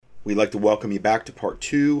We'd like to welcome you back to part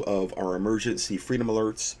 2 of our emergency freedom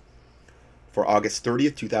alerts for August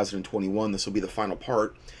 30th, 2021. This will be the final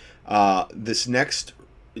part. This next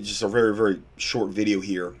is just a very, very short video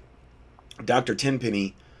here. Dr.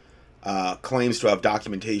 Tenpenny claims to have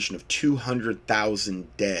documentation of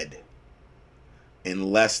 200,000 dead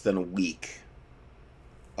in less than a week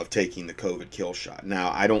of taking the COVID kill shot.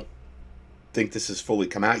 Now, I don't think this has fully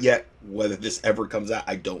come out yet. Whether this ever comes out,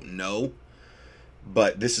 I don't know.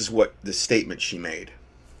 But this is what the statement she made.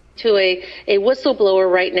 To a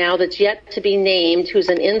whistleblower right now that's yet to be named, who's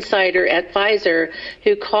an insider at Pfizer,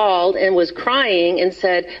 who called and was crying and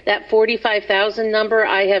said, that 45,000 number,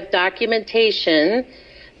 I have documentation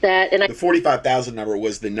that... And the 45,000 number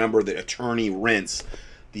was the number that Attorney Rents,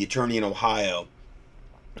 the attorney in Ohio,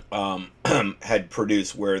 had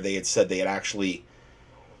produced, where they had said they had actually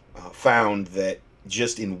found that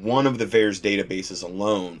just in one of the VAERS databases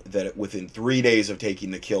alone, that within 3 days of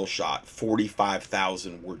taking the kill shot,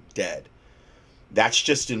 45,000 were dead. That's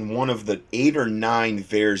just in one of the 8 or 9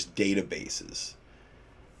 VAERS databases.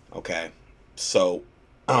 Okay, so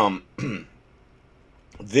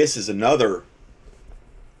this is another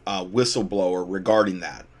whistleblower regarding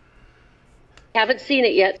that. Haven't seen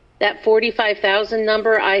it yet. That 45,000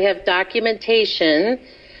 number, I have documentation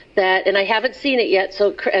that, and I haven't seen it yet,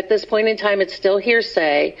 so at this point in time, it's still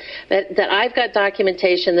hearsay, that I've got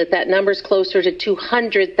documentation that that number's closer to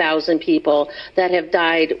 200,000 people that have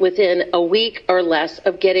died within a week or less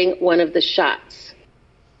of getting one of the shots.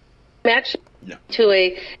 I'm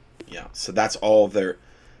actually Yeah, so that's all there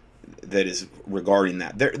that is regarding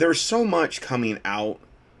that. There's so much coming out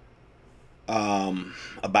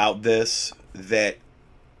about this that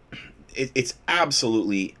it's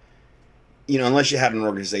absolutely, unless you had an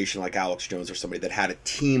organization like Alex Jones or somebody that had a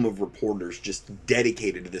team of reporters just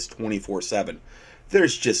dedicated to this 24/7,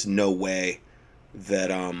 there's just no way that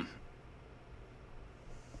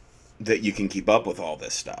that you can keep up with all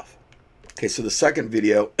this stuff. Okay, so the second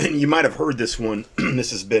video, you might have heard this one.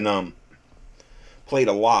 This has been played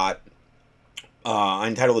a lot. I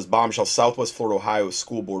entitled this Bombshell: Southwest Florida, Ohio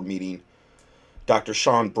School Board Meeting. Dr.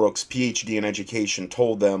 Sean Brooks, PhD in education,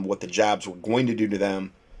 told them what the jabs were going to do to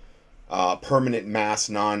them. Permanent mass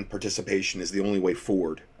non-participation is the only way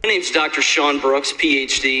forward. My name's Dr. Sean Brooks,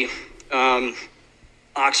 PhD,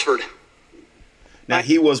 Oxford. Now,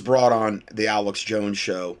 he was brought on the Alex Jones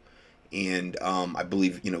show, and I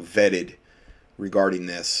believe, vetted regarding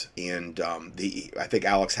this. And I think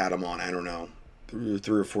Alex had him on, I don't know,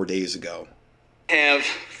 3 or 4 days ago. I have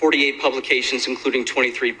 48 publications, including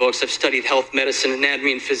 23 books. I've studied health, medicine,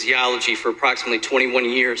 anatomy, and physiology for approximately 21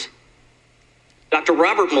 years. Dr.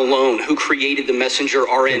 Robert Malone, who created the messenger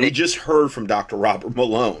RNA... And we just heard from Dr. Robert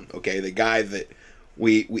Malone, okay, the guy that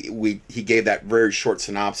he gave that very short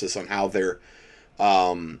synopsis on how they're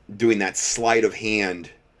doing that sleight of hand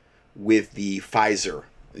with the Pfizer,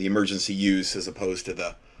 the emergency use, as opposed to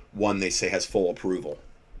the one they say has full approval.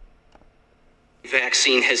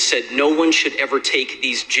 Vaccine has said no one should ever take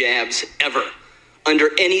these jabs ever, under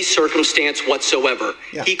any circumstance whatsoever.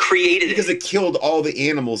 Yeah. He created because it killed all the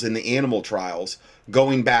animals in the animal trials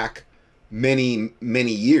going back many,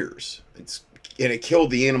 many years. And it killed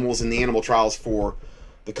the animals in the animal trials for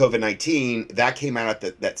the COVID-19. That came out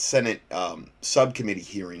at that Senate subcommittee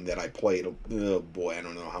hearing that I played. Oh boy, I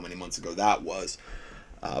don't know how many months ago that was.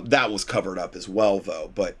 That was covered up as well, though.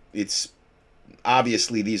 But it's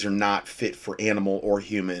obviously these are not fit for animal or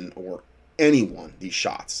human or anyone, these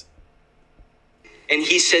shots. And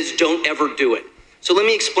he says, don't ever do it. So let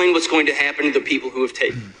me explain what's going to happen to the people who have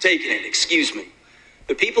taken it. Excuse me.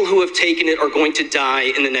 The people who have taken it are going to die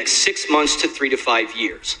in the next 6 months to 3 to 5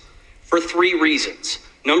 years for 3 reasons.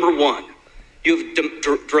 Number one, you've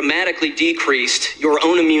dramatically decreased your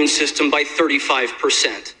own immune system by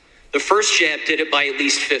 35%. The first jab did it by at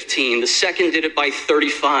least 15. The second did it by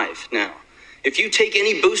 35 now. If you take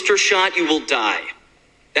any booster shot, you will die.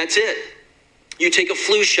 That's it. You take a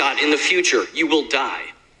flu shot in the future, you will die.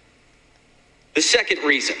 The second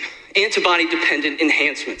reason, antibody-dependent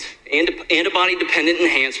enhancement. Antibody-dependent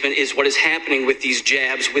enhancement is what is happening with these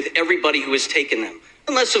jabs with everybody who has taken them.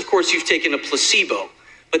 Unless, of course, you've taken a placebo,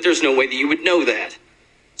 but there's no way that you would know that.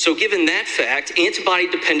 So given that fact,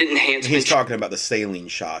 antibody-dependent enhancement... He's talking about the saline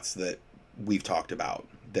shots that we've talked about.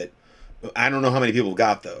 That I don't know how many people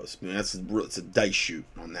got those. I mean, it's a dice shoot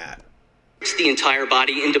on that. The entire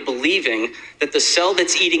body into believing that the cell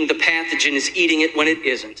that's eating the pathogen is eating it when it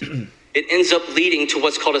isn't. It ends up leading to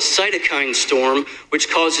what's called a cytokine storm, which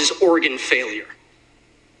causes organ failure.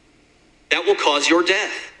 That will cause your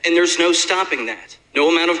death, and there's no stopping that. No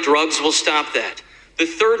amount of drugs will stop that. The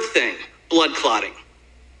third thing, blood clotting.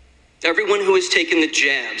 Everyone who has taken the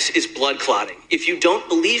jabs is blood clotting. If you don't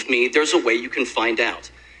believe me, there's a way you can find out.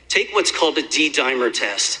 Take what's called a D-dimer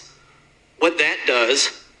test. What that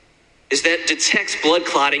does is that detects blood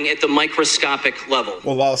clotting at the microscopic level.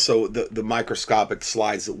 Well, also the microscopic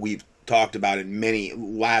slides that we've talked about in many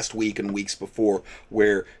last week and weeks before,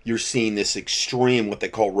 where you're seeing this extreme, what they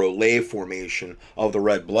call Rayleigh formation of the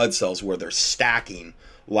red blood cells, where they're stacking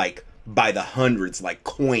like by the hundreds, like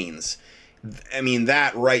coins. I mean,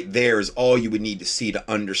 that right there is all you would need to see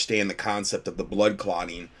to understand the concept of the blood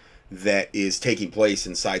clotting that is taking place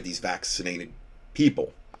inside these vaccinated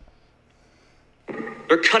people.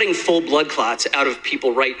 They're cutting full blood clots out of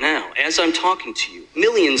people right now. As I'm talking to you,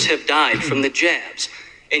 millions have died from the jabs.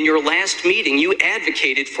 In your last meeting, you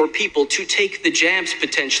advocated for people to take the jabs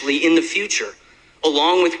potentially in the future,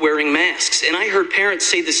 along with wearing masks. And I heard parents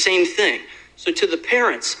say the same thing. So to the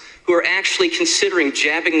parents who are actually considering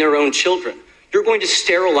jabbing their own children, you're going to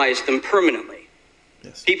sterilize them permanently.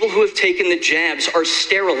 Yes. People who have taken the jabs are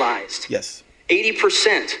sterilized. Yes.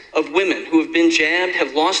 80% of women who have been jabbed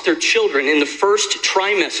have lost their children in the first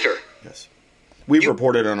trimester. Yes. We've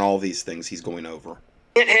reported on all these things he's going over.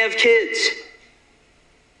 You can't have kids.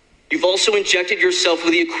 You've also injected yourself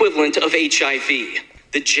with the equivalent of HIV.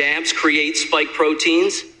 The jabs create spike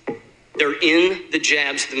proteins. They're in the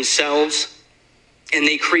jabs themselves. And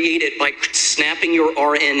they create it by snapping your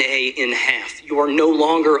RNA in half. You are no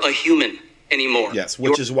longer a human anymore. Yes,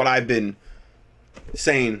 which is what I've been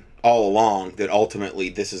saying all along, that ultimately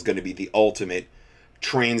this is going to be the ultimate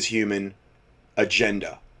transhuman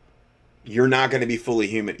agenda. You're not going to be fully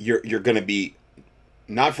human. You're going to be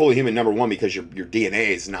not fully human, number one, because your DNA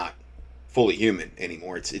is not fully human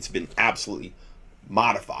anymore. It's been absolutely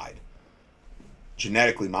modified,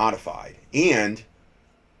 genetically modified, and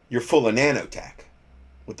you're full of nanotech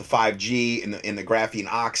with the 5G and the graphene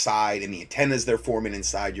oxide and the antennas they're forming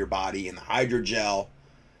inside your body and the hydrogel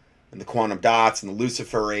and the quantum dots and the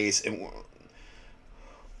luciferase, and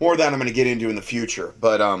more of that I'm going to get into in the future.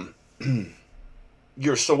 But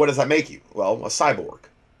so what does that make you? Well, a cyborg.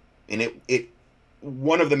 And it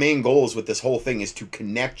one of the main goals with this whole thing is to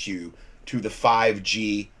connect you to the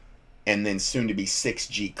 5G and then soon to be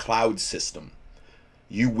 6G cloud system.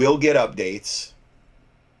 You will get updates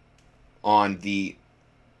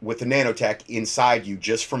with the nanotech inside you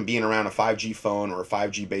just from being around a 5G phone or a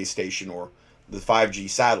 5G base station or the 5G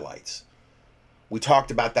satellites. We talked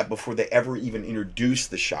about that before they ever even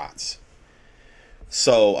introduced the shots.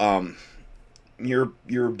 So your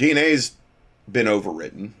DNA's been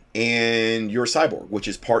overwritten and you're a cyborg, which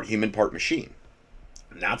is part human, part machine.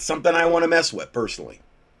 Not something I want to mess with personally.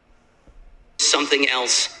 Something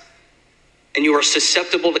else. And you are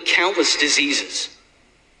susceptible to countless diseases.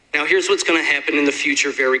 Now here's what's going to happen in the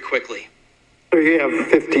future very quickly. You have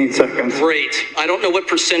 15 seconds. Great. I don't know what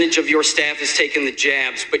percentage of your staff has taken the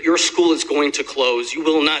jabs, but your school is going to close. You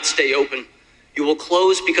will not stay open. You will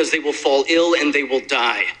close because they will fall ill and they will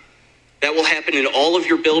die. That will happen in all of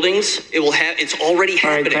your buildings. It's already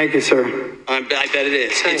happening. All right, thank you, sir. I bet it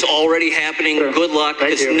is. It's already happening. Sure. Good luck,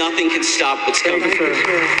 because nothing can stop what's coming. Thank you,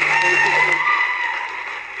 sir.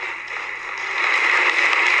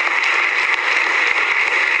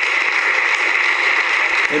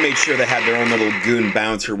 They made sure they had their own little goon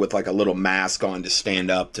bouncer with like a little mask on to stand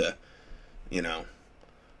up to,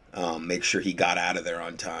 make sure he got out of there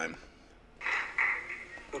on time.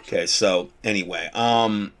 Okay, so anyway,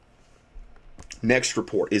 next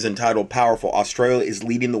report is entitled "Powerful: Australia is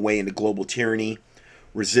leading the way into global tyranny.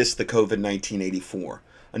 Resist the COVID-19 84."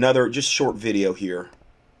 Another just short video here.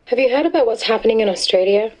 Have you heard about what's happening in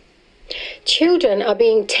Australia? Children are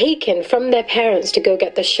being taken from their parents to go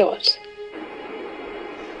get the shot.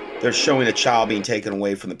 They're showing a child being taken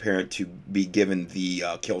away from the parent to be given the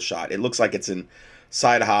kill shot. It looks like it's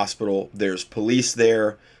inside a hospital. There's police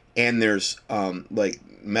there, and there's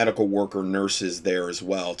medical worker nurses there as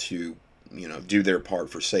well to, do their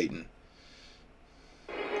part for Satan.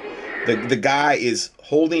 The guy is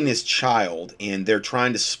holding his child, and they're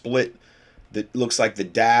trying to split looks like the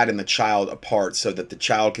dad and the child apart so that the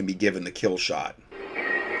child can be given the kill shot.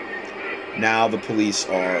 Now the police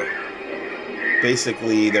are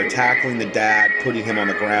basically, they're tackling the dad, putting him on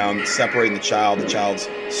the ground, separating the child. The child's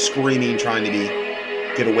screaming, trying to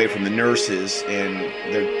get away from the nurses, and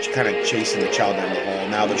they're kind of chasing the child down the hall.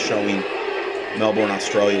 Now they're showing Melbourne,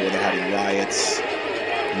 Australia, where they're having riots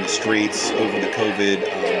in the streets over the COVID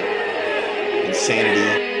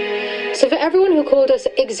insanity. So for everyone who called us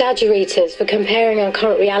exaggerators for comparing our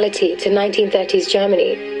current reality to 1930s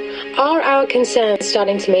Germany, are our concerns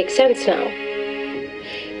starting to make sense now?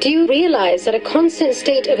 Do you realize that a constant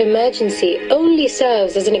state of emergency only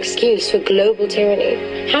serves as an excuse for global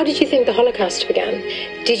tyranny? How did you think the Holocaust began?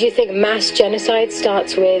 Did you think mass genocide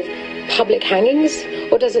starts with public hangings?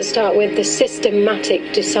 Or does it start with the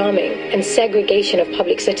systematic disarming and segregation of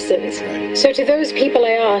public citizens? So to those people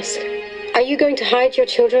I ask, are you going to hide your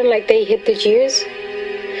children like they hid the Jews?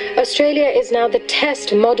 Australia is now the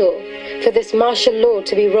test model for this martial law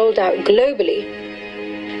to be rolled out globally.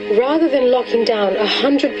 Rather than locking down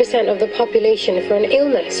 100% of the population for an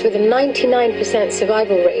illness with a 99%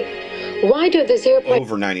 survival rate, why don't the 0.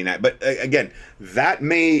 Over 99. But again, that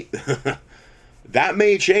may that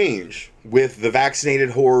may change with the vaccinated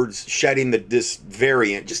hordes shedding this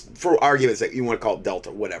variant, just for argument's sake, you want to call it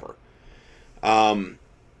Delta, whatever. I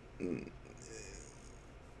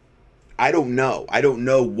don't know. I don't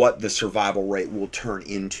know what the survival rate will turn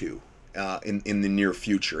into in the near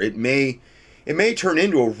future. It may turn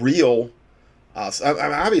into a real.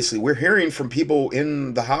 Obviously, we're hearing from people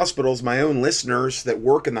in the hospitals, my own listeners that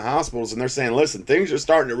work in the hospitals, and they're saying, "Listen, things are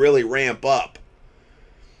starting to really ramp up."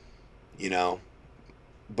 You know,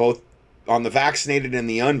 both on the vaccinated and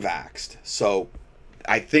the unvaxxed. So,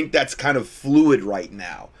 I think that's kind of fluid right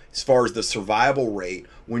now as far as the survival rate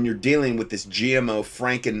when you're dealing with this GMO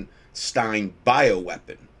Frankenstein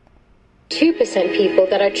bioweapon. 2% people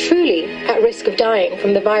that are truly at risk of dying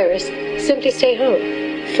from the virus simply stay home.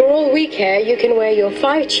 For all we care, you can wear your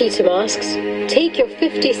 5 cheetah masks, take your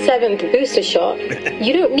 57th booster shot.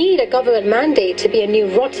 You don't need a government mandate to be a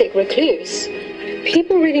neurotic recluse.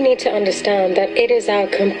 People really need to understand that it is our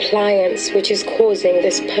compliance which is causing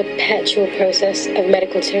this perpetual process of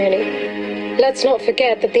medical tyranny. Let's not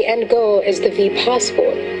forget that the end goal is the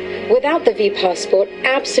V-passport. Without the V-passport,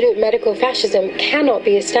 absolute medical fascism cannot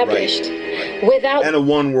be established. Right. Without and a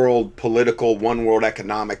one world political, one world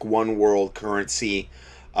economic, one world currency,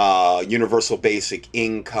 universal basic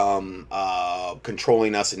income,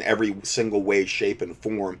 controlling us in every single way, shape, and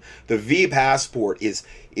form. The V-passport is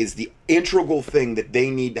the integral thing that they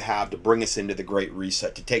need to have to bring us into the Great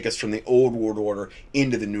Reset, to take us from the old world order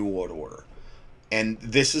into the new world order. And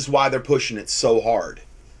this is why they're pushing it so hard.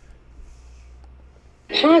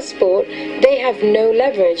 passport, they have no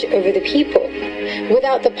leverage over the people.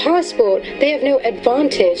 Without the passport, they have no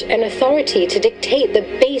advantage and authority to dictate the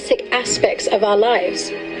basic aspects of our lives.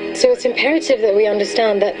 So it's imperative that we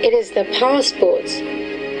understand that it is the passports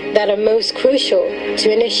that are most crucial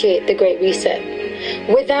to initiate the Great Reset.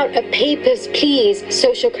 Without a papers, please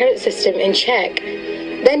social credit system in check,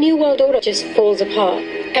 their New World Order just falls apart.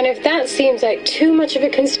 And if that seems like too much of a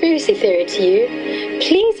conspiracy theory to you,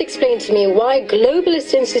 please explain to me why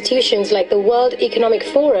globalist institutions like the World Economic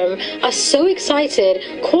Forum are so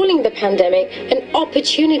excited calling the pandemic an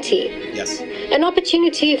opportunity. Yes. An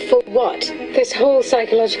opportunity for what? This whole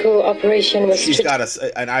psychological operation was... She's got us,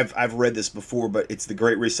 and I've read this before, but it's the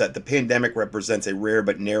Great Reset. The pandemic represents a rare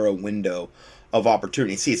but narrow window of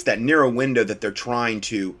opportunity. See, it's that narrow window that they're trying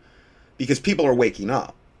to... Because people are waking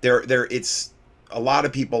up. It's a lot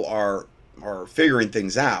of people are figuring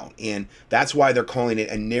things out, and that's why they're calling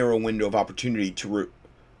it a narrow window of opportunity to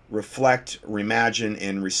reflect, reimagine,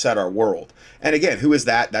 and reset our world. And again, who is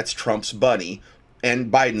that? That's Trump's buddy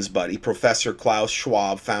and Biden's buddy, Professor Klaus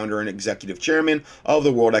Schwab, founder and executive chairman of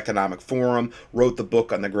the World Economic Forum, wrote the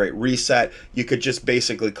book on the Great Reset. You could just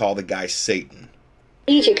basically call the guy Satan.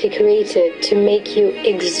 Strategically created to make you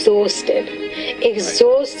exhausted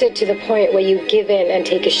to the point where you give in and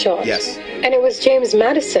take a shot. Yes. And it was James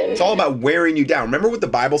Madison. It's all about wearing you down. Remember what the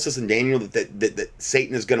Bible says in Daniel, that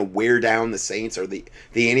Satan is going to wear down the saints, or the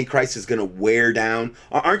Antichrist is going to wear down?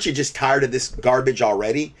 Aren't you just tired of this garbage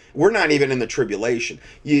already? We're not even in the tribulation.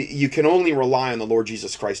 You can only rely on the Lord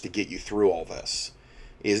Jesus Christ to get you through all this,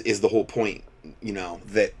 is the whole point,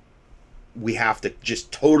 that we have to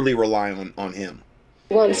just totally rely on him.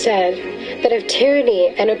 Once said that if tyranny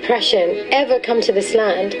and oppression ever come to this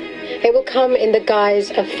land, it will come in the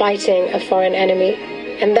guise of fighting a foreign enemy.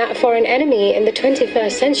 And that foreign enemy in the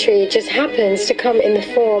 21st century just happens to come in the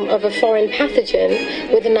form of a foreign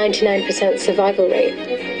pathogen with a 99% survival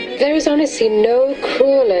rate. There is honestly no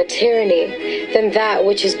crueler tyranny than that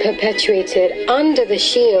which is perpetuated under the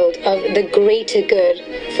shield of the greater good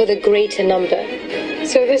for the greater number.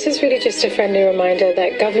 So this is really just a friendly reminder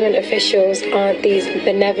that government officials aren't these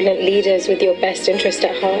benevolent leaders with your best interest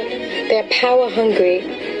at heart. They're power-hungry,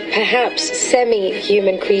 perhaps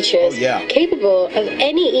semi-human creatures, capable of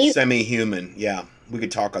any evil. Semi-human, yeah. We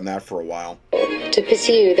could talk on that for a while. To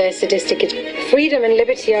pursue their sadistic agenda. Freedom and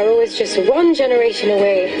liberty are always just one generation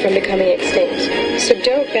away from becoming extinct. So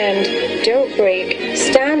don't bend, don't break,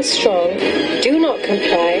 stand strong, do not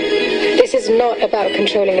comply. This This is not about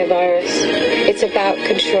controlling a virus. It's about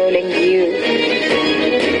controlling you.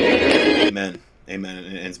 Amen. Amen.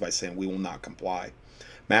 And it ends by saying, we will not comply.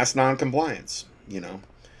 Mass non-compliance,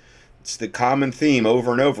 It's the common theme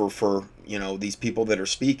over and over for, these people that are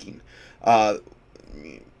speaking. France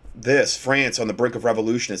on the brink of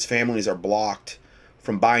revolution as families are blocked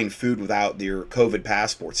from buying food without their COVID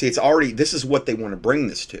passports. See, this is what they want to bring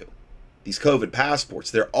this to. These COVID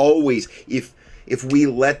passports. They're always, if we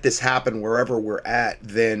let this happen wherever we're at,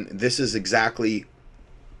 then this is exactly,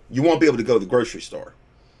 you won't be able to go to the grocery store.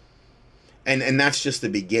 And that's just the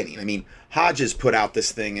beginning. I mean, Hodges put out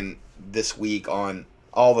this thing this week on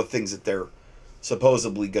all the things that they're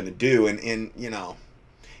supposedly going to do. And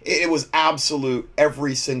it was absolute,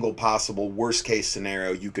 every single possible worst case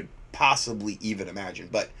scenario you could possibly even imagine.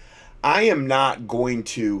 But I am not going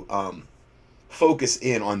to focus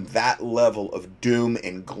in on that level of doom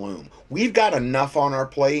and gloom. We've got enough on our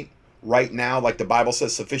plate right now. Like the Bible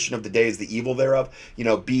says, sufficient of the day is the evil thereof.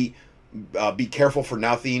 Be careful for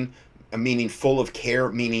nothing. Meaning full of care,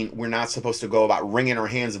 meaning we're not supposed to go about wringing our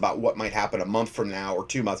hands about what might happen a month from now or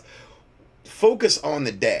 2 months. Focus on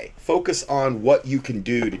the day. Focus on what you can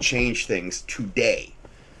do to change things today.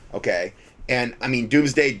 Okay? And,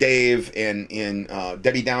 Doomsday Dave and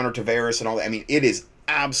Debbie Downer Tavares and all that, it is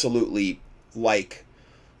absolutely like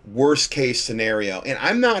worst case scenario. And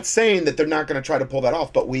I'm not saying that they're not going to try to pull that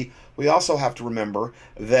off, but we also have to remember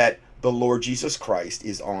that the Lord Jesus Christ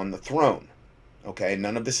is on the throne. Okay,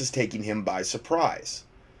 none of this is taking him by surprise.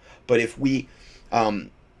 But if we,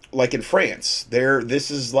 like in France, this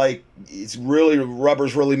is like, it's really,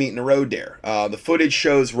 rubber's really meeting the road there. The footage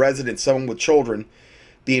shows residents, some with children,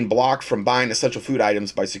 being blocked from buying essential food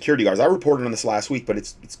items by security guards. I reported on this last week, but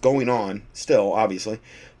it's going on still, obviously.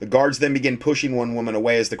 The guards then begin pushing one woman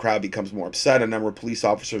away as the crowd becomes more upset. A number of police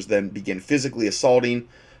officers then begin physically assaulting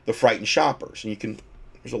the frightened shoppers. And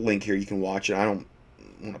there's a link here, you can watch it. I don't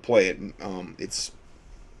want to play it. It's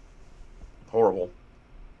horrible.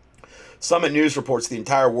 Summit News reports the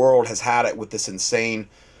entire world has had it with this insane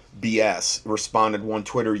BS, responded one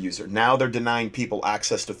Twitter user. Now they're denying people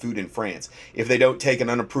access to food in France if they don't take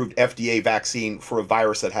an unapproved FDA vaccine for a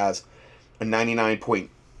virus that has a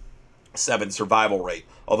 99.7 survival rate.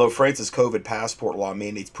 Although France's COVID passport law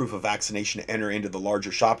mandates proof of vaccination to enter into the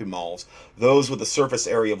larger shopping malls, those with a surface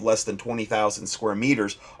area of less than 20,000 square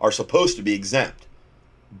meters are supposed to be exempt.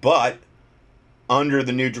 But under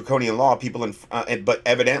the new draconian law, but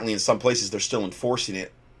evidently in some places they're still enforcing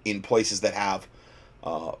it in places that have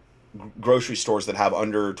grocery stores that have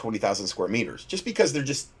under 20,000 square meters. Just because they're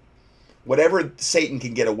just, whatever Satan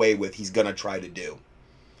can get away with, he's going to try to do.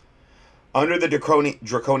 Under the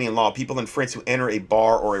draconian law, people in France who enter a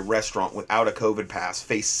bar or a restaurant without a COVID pass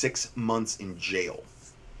face 6 months in jail,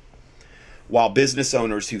 while business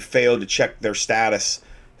owners who fail to check their status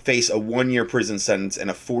face a 1-year prison sentence and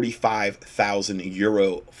a 45,000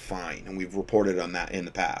 euro fine. And we've reported on that in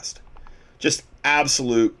the past. Just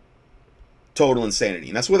absolute, total insanity.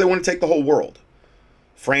 And that's where they want to take the whole world.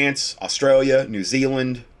 France, Australia, New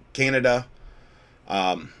Zealand, Canada.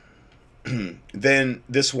 Then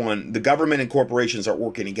this one, the government and corporations are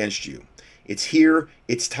working against you. It's here,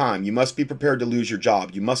 it's time. You must be prepared to lose your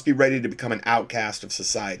job. You must be ready to become an outcast of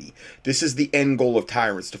society. This is the end goal of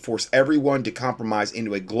tyrants, to force everyone to compromise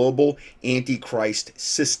into a global antichrist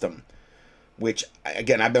system. Which,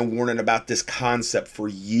 again, I've been warning about this concept for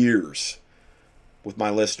years with my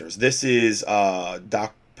listeners. This is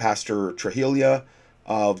Pastor Trujillo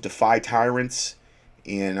of Defy Tyrants.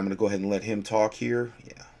 And I'm going to go ahead and let him talk here.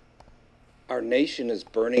 Yeah. Our nation is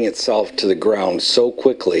burning itself to the ground so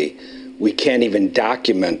quickly, we can't even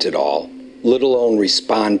document it all, let alone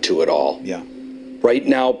respond to it all. Yeah. Right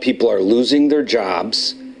now, people are losing their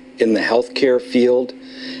jobs in the healthcare field,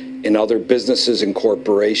 in other businesses and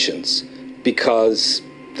corporations, because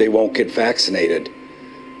they won't get vaccinated.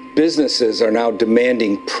 Businesses are now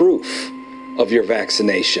demanding proof of your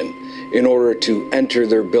vaccination in order to enter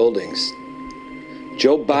their buildings.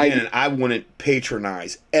 Joe Biden... And I wouldn't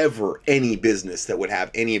patronize ever any business that would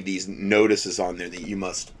have any of these notices on there that you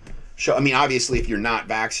must show. I mean, obviously, if you're not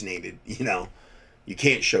vaccinated, you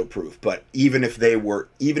can't show proof. But even if they were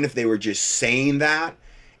just saying that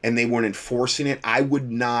and they weren't enforcing it, I would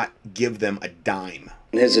not give them a dime.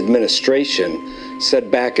 His administration said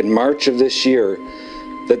back in March of this year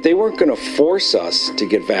that they weren't going to force us to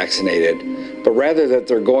get vaccinated, but rather that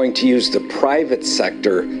they're going to use the private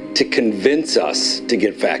sector to convince us to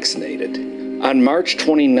get vaccinated. On March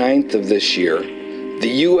 29th of this year,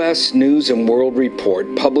 the U.S. News and World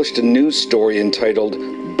Report published a news story entitled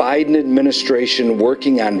Biden Administration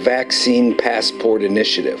Working on Vaccine Passport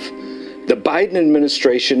Initiative. The Biden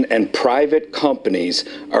administration and private companies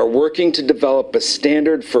are working to develop a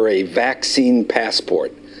standard for a vaccine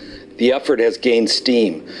passport. The effort has gained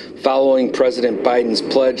steam following President Biden's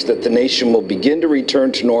pledge that the nation will begin to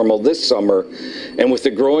return to normal this summer, and with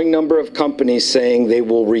a growing number of companies saying they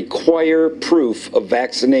will require proof of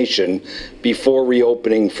vaccination before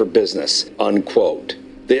reopening for business, unquote.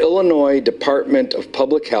 The Illinois Department of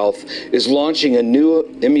Public Health is launching a new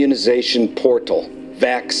immunization portal,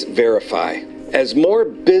 VaxVerify. As more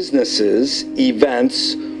businesses,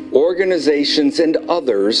 events, organizations, and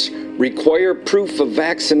others require proof of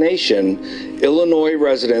vaccination, Illinois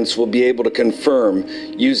residents will be able to confirm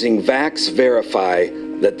using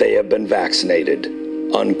VaxVerify that they have been vaccinated,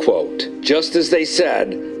 unquote. Just as they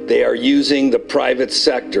said, they are using the private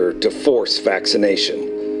sector to force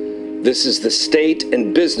vaccination. This is the state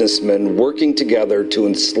and businessmen working together to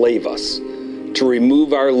enslave us, to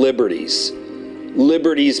remove our liberties.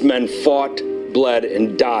 Liberties men fought, bled,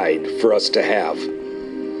 and died for us to have.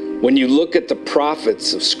 When you look at the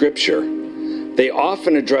prophets of Scripture, they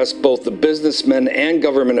often address both the businessmen and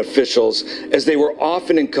government officials as they were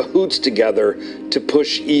often in cahoots together to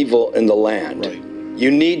push evil in the land. Right.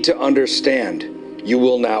 You need to understand, you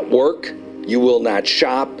will not work, you will not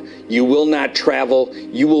shop, you will not travel,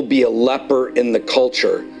 you will be a leper in the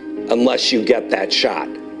culture unless you get that shot.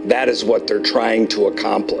 That is what they're trying to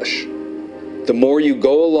accomplish. The more you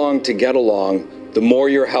go along to get along, the more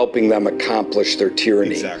you're helping them accomplish their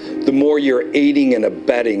tyranny. Exactly. The more you're aiding and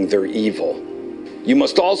abetting their evil. You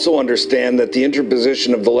must also understand that the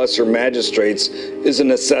interposition of the lesser magistrates is a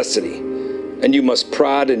necessity, and you must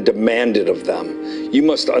prod and demand it of them. You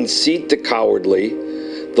must unseat the cowardly.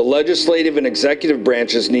 The legislative and executive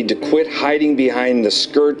branches need to quit hiding behind the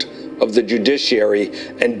skirt of the judiciary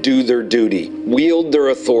and do their duty, wield their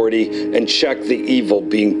authority, and check the evil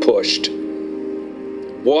being pushed.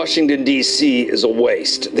 Washington, D.C. is a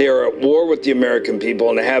waste. They are at war with the American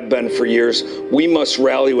people and have been for years. We must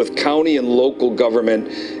rally with county and local government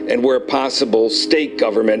and, where possible, state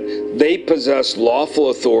government. They possess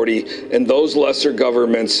lawful authority, and those lesser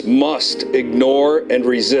governments must ignore and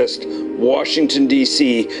resist Washington,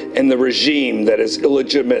 D.C. and the regime that has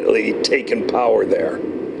illegitimately taken power there.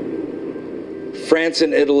 France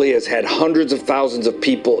and Italy has had hundreds of thousands of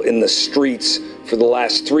people in the streets for the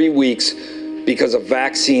last 3 weeks because of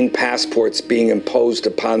vaccine passports being imposed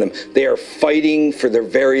upon them. They are fighting for their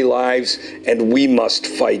very lives, and we must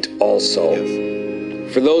fight also.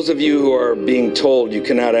 Yes. For those of you who are being told you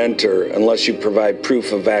cannot enter unless you provide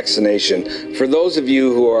proof of vaccination, for those of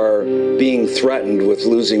you who are being threatened with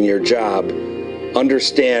losing your job,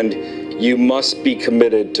 understand you must be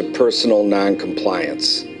committed to personal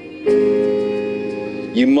noncompliance.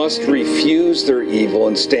 You must refuse their evil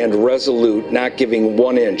and stand resolute, not giving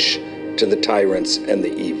 1 inch to the tyrants and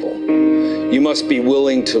the evil. You must be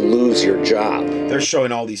willing to lose your job. They're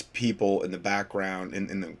showing all these people in the background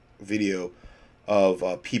in the video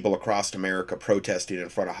of people across America protesting in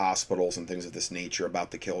front of hospitals and things of this nature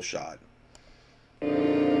about the kill shot.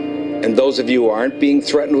 And those of you who aren't being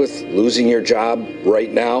threatened with losing your job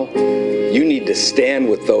right now, you need to stand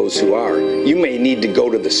with those who are. You may need to go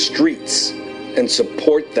to the streets and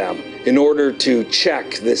support them in order to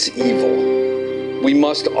check this evil. We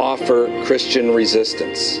must offer Christian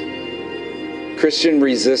resistance. Christian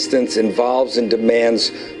resistance involves and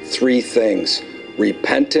demands 3 things: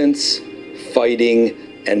 repentance, fighting,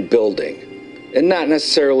 and building. And not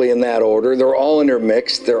necessarily in that order. They're all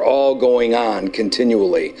intermixed. They're all going on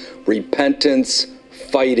continually. Repentance,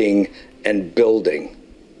 fighting, and building.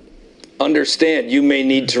 Understand, you may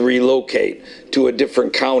need to relocate to a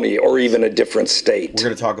different county or even a different state. We're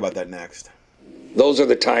going to talk about that next. Those are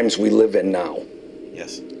the times we live in now.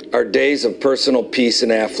 Yes. Our days of personal peace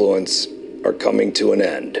and affluence are coming to an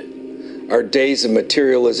end. Our days of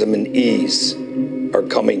materialism and ease are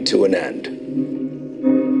coming to an end.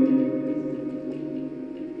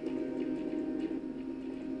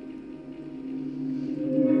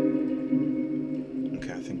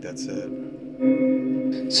 Okay, I think that's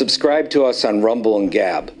it. Subscribe to us on Rumble and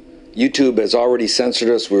Gab. YouTube has already censored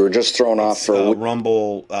us. We were just thrown off for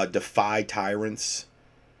Rumble, Defy Tyrants,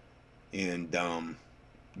 and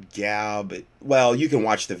Gab. Well, you can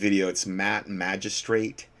watch the video. It's Matt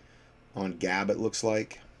Magistrate on Gab, it looks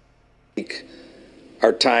like.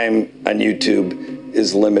 Our time on YouTube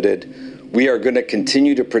is limited. We are going to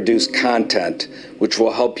continue to produce content which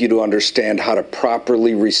will help you to understand how to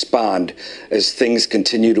properly respond as things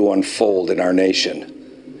continue to unfold in our nation.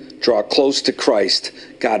 Draw close to Christ.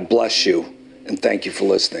 God bless you, and thank you for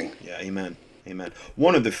listening. Yeah, amen. Amen.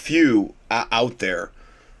 One of the few out there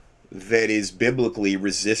that is biblically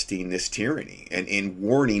resisting this tyranny and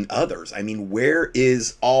warning others? I mean, where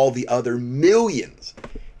is all the other millions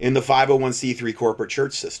in the 501c3 corporate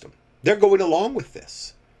church system? They're going along with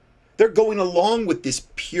this. They're going along with this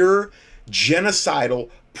pure, genocidal,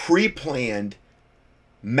 pre-planned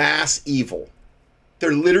mass evil.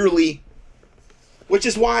 They're literally, which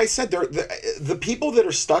is why I said the people that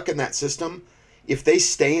are stuck in that system, if they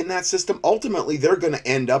stay in that system, ultimately they're going to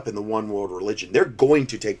end up in the one world religion. They're going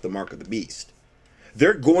to take the mark of the beast.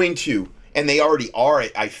 They're going to, and they already are,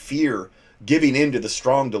 I fear, giving into the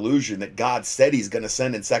strong delusion that God said he's going to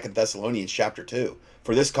send in 2 Thessalonians chapter 2.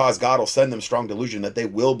 For this cause God will send them strong delusion that they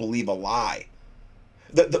will believe a lie.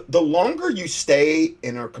 The longer you stay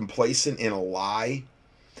and are complacent in a lie,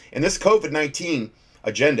 and this COVID-19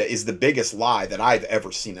 agenda is the biggest lie that I've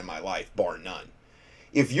ever seen in my life, bar none.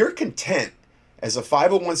 If you're content as a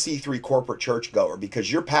 501c3 corporate churchgoer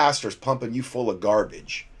because your pastor's pumping you full of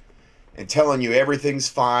garbage and telling you everything's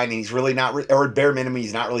fine and he's really not, or at bare minimum,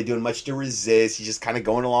 he's not really doing much to resist, he's just kind of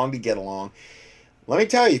going along to get along. Let me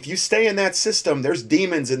tell you, if you stay in that system, there's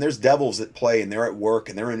demons and there's devils at play and they're at work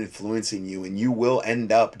and they're influencing you, and you will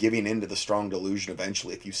end up giving into the strong delusion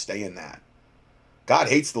eventually if you stay in that. God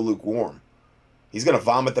hates the lukewarm. He's going to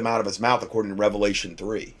vomit them out of his mouth according to Revelation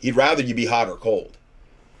 3. He'd rather you be hot or cold.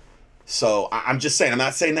 So I'm just saying, I'm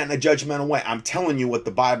not saying that in a judgmental way. I'm telling you what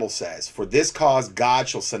the Bible says. For this cause, God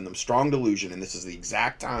shall send them strong delusion, and this is the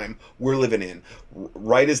exact time we're living in.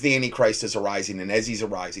 Right as the Antichrist is arising, and as he's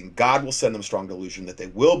arising, God will send them strong delusion that they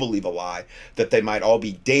will believe a lie, that they might all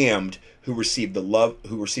be damned who receive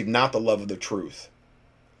not the love of the truth.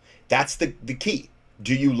 That's the key.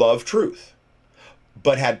 Do you love truth,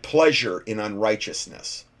 but had pleasure in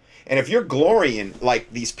unrighteousness? And if you're glorying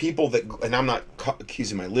like these people that, and I'm not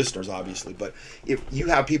accusing my listeners obviously, but if you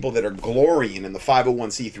have people that are glorying in the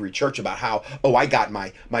 501c3 church about how, oh, I got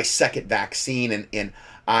my second vaccine and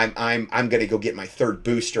I'm going to go get my third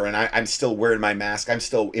booster and I'm still wearing my mask, I'm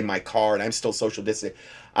still in my car and I'm still social distancing.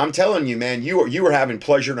 I'm telling you, man, you are having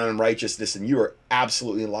pleasure in unrighteousness and you are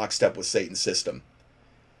absolutely in lockstep with Satan's system.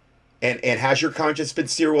 And has your conscience been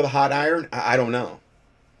seared with a hot iron? I don't know.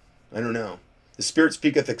 I don't know. The Spirit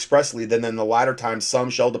speaketh expressly, then in the latter times some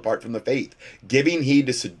shall depart from the faith, giving heed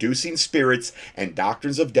to seducing spirits and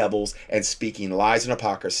doctrines of devils, and speaking lies and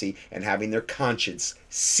hypocrisy, and having their conscience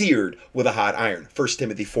seared with a hot iron. 1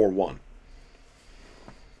 Timothy 4:1.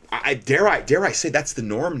 Dare I say that's the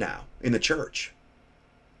norm now in the church.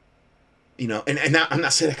 You know, and I'm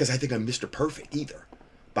not saying that because I think I'm Mr. Perfect either,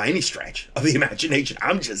 by any stretch of the imagination.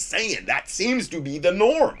 I'm just saying that seems to be the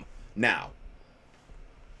norm now.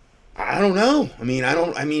 I don't know.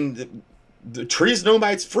 The tree is known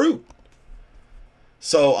by its fruit.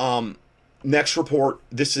 So, next report.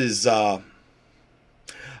 This is, I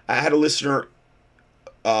had a listener,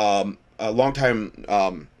 a longtime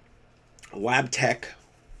lab tech,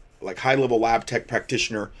 like high-level lab tech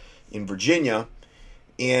practitioner in Virginia,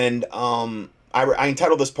 and I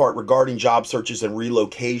entitled this part regarding job searches and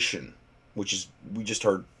relocation, which is, we just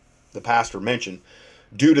heard the pastor mention,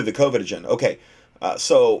 due to the COVID agenda. Okay.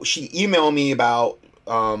 So she emailed me about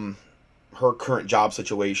her current job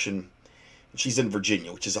situation. She's in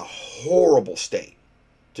Virginia, which is a horrible state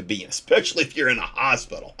to be in, especially if you're in a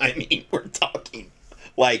hospital. I mean, we're talking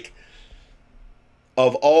like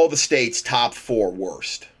of all the states, top 4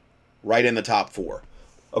 worst, right in the top 4,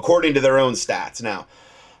 according to their own stats. Now,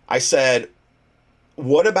 I said,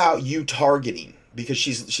 what about you targeting? Because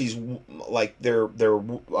she's like they're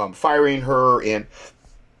firing her and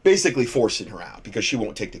basically forcing her out because she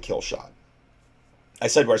won't take the kill shot. I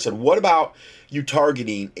said, what about you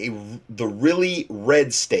targeting the really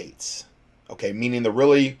red states? Okay, meaning the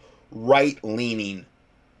really right-leaning,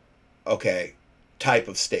 okay, type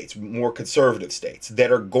of states, more conservative states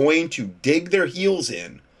that are going to dig their heels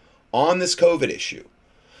in on this COVID issue.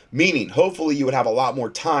 Meaning, hopefully you would have a lot more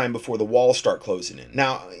time before the walls start closing in.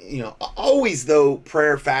 Now, you know, always though,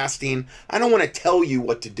 prayer, fasting, I don't want to tell you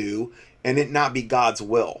what to do and it not be God's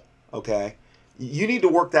will, okay? You need to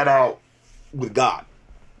work that out with God.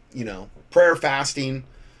 You know, prayer, fasting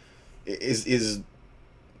is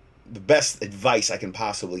the best advice I can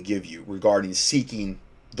possibly give you regarding seeking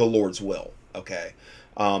the Lord's will, okay?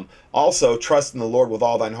 Also, trust in the Lord with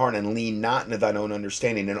all thine heart and lean not into thine own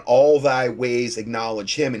understanding. In all thy ways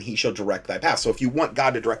acknowledge him and he shall direct thy path. So if you want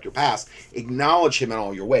God to direct your path, acknowledge him in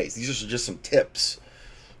all your ways. These are just some tips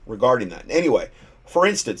regarding that. Anyway, for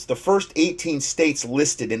instance, the first 18 states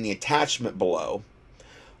listed in the attachment below,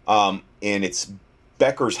 and it's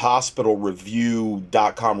Becker's Hospital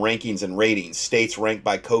Review.com rankings and ratings, states ranked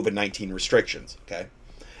by COVID-19 restrictions, okay?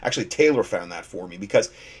 Actually, Taylor found that for me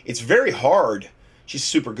because it's very hard. She's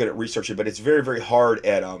super good at researching, but it's very, very hard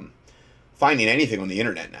at finding anything on the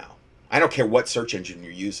internet now. I don't care what search engine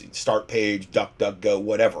you're using, Start Page, DuckDuckGo,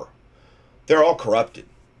 whatever. They're all corrupted.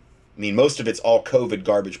 I mean, most of it's all COVID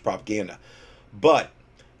garbage propaganda. But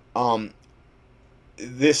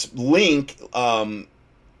this link,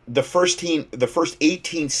 the first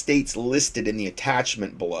 18 states listed in the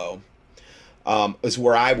attachment below is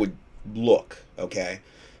where I would look, okay?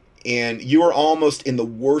 And you are almost in the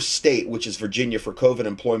worst state, which is Virginia, for COVID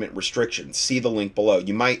employment restrictions. See the link below.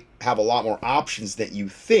 You might have a lot more options than you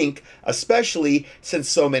think, especially since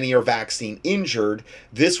so many are vaccine injured.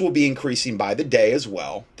 This will be increasing by the day as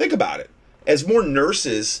well. Think about it. As more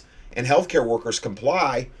nurses and healthcare workers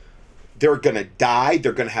comply, they're going to die.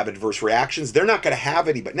 They're going to have adverse reactions. They're not going to have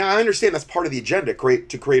anybody. Now, I understand that's part of the agenda,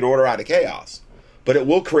 to create order out of chaos. But it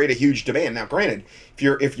will create a huge demand. Now, granted,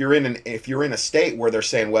 if you're in a state where they're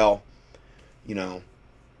saying, well, you know,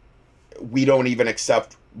 we don't even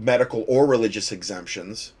accept medical or religious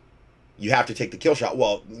exemptions, you have to take the kill shot.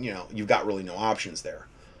 Well, you know, you've got really no options there.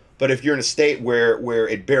 But if you're in a state where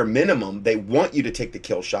at bare minimum they want you to take the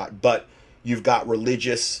kill shot, but you've got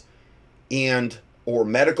religious and or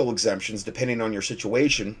medical exemptions depending on your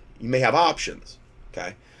situation, you may have options.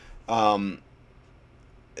 Okay.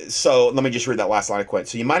 So let me just read that last line of quote.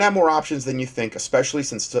 So you might have more options than you think, especially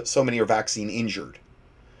since so many are vaccine injured.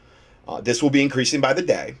 This will be increasing by the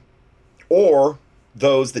day. Or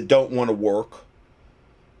those that don't want to work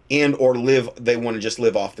and or they want to just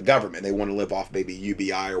live off the government. They want to live off maybe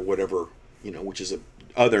UBI or whatever, you know, which is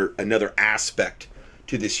another aspect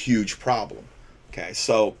to this huge problem. Okay,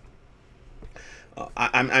 so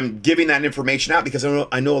I'm giving that information out because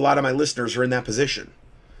I know a lot of my listeners are in that position.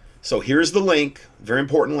 So here's the link, very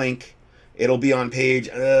important link. It'll be on page,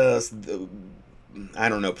 I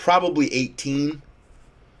don't know, probably 18.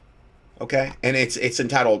 Okay, and it's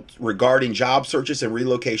entitled Regarding Job Searches and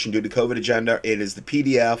Relocation Due to COVID Agenda. It is the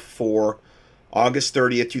PDF for August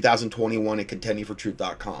 30th, 2021 at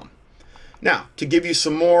contendingfortruth.com. Now, to give you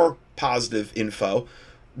some more positive info,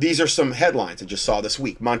 these are some headlines I just saw this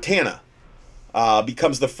week. Montana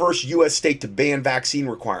becomes the first U.S. state to ban vaccine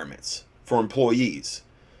requirements for employees.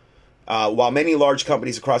 While many large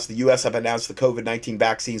companies across the U.S. have announced the COVID-19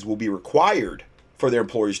 vaccines will be required for their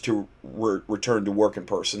employees to return to work in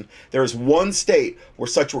person, there is one state where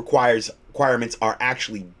such requirements are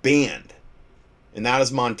actually banned, and that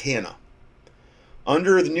is Montana.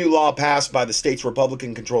 Under the new law passed by the state's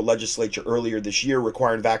Republican-controlled legislature earlier this year,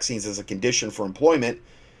 requiring vaccines as a condition for employment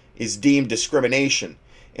is deemed discrimination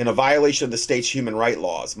and a violation of the state's human rights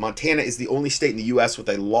laws. Montana is the only state in the U.S. with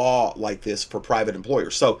a law like this for private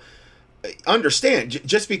employers. So understand,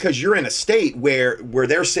 just because you're in a state where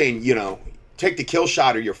they're saying, you know, take the kill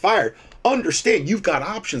shot or you're fired, understand you've got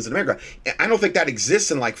options in America. I don't think that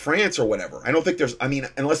exists in like France or whatever. I don't think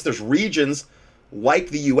unless there's regions like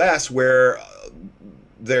the U.S. where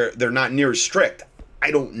they're not near as strict.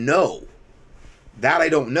 I don't know. That I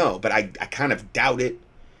don't know, but I kind of doubt it.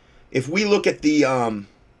 If we look at the,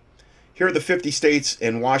 here are the 50 states,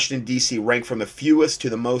 and Washington, D.C. ranked from the fewest to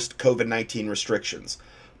the most COVID-19 restrictions.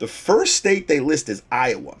 The first state they list is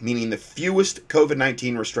Iowa, meaning the fewest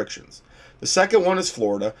COVID-19 restrictions. The second one is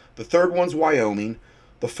Florida. The third one's Wyoming.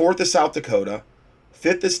 The fourth is South Dakota.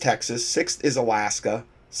 Fifth is Texas. Sixth is Alaska.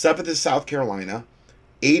 Seventh is South Carolina.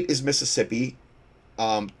 Eighth is Mississippi.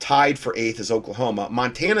 Tied for eighth is Oklahoma.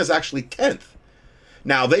 Montana is actually 10th.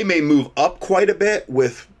 Now, they may move up quite a bit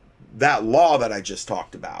with that law that I just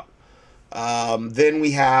talked about. Then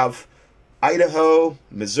we have Idaho,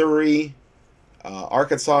 Missouri,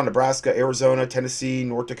 Arkansas, Nebraska, Arizona, Tennessee,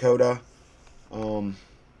 North Dakota.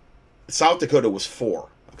 South Dakota was 4.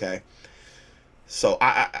 Okay, so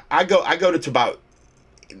I go to about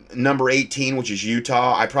number 18, which is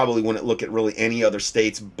Utah. I probably wouldn't look at really any other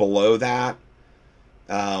states below that.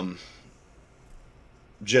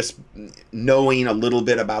 Just knowing a little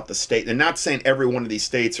bit about the state, and not saying every one of these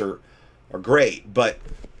states are great, but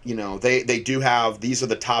you know they do have, these are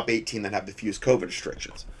the top 18 that have the fewest COVID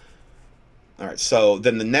restrictions. All right, so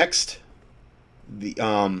then the next,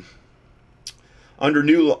 under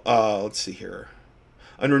new let's see here,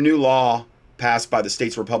 under new law passed by the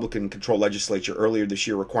state's Republican-controlled legislature earlier this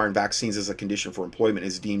year, requiring vaccines as a condition for employment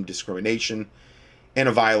is deemed discrimination and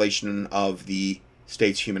a violation of the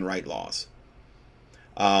state's human rights laws.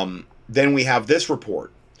 Then we have this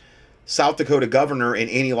report. South Dakota governor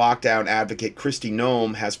and anti-lockdown advocate Kristi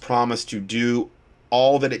Noem has promised to do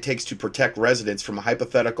all that it takes to protect residents from a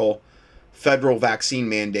hypothetical federal vaccine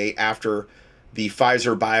mandate after the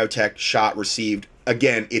Pfizer biotech shot received,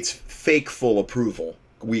 again, it's fake full approval.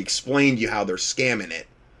 We explained you how they're scamming it,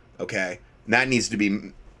 okay? And that needs to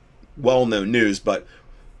be well-known news, but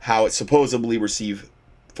how it supposedly received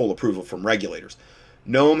full approval from regulators.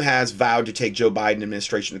 Nome has vowed to take Joe Biden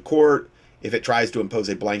administration to court if it tries to impose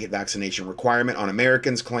a blanket vaccination requirement on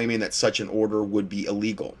Americans, claiming that such an order would be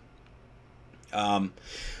illegal. The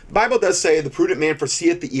Bible does say, the prudent man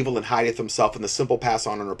foreseeth the evil and hideth himself, and the simple pass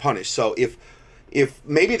on and are punished. So if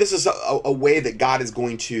maybe this is a way that God is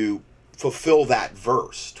going to fulfill that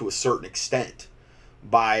verse to a certain extent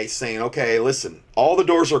by saying, okay, listen, all the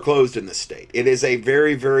doors are closed in this state. It is a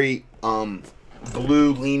very, very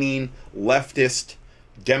blue-leaning, leftist,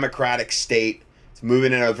 democratic state. It's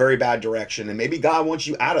moving in a very bad direction, and maybe God wants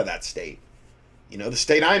you out of that state. You know, the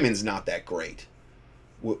state I'm in is not that great,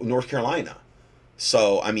 North Carolina.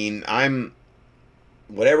 So, I mean,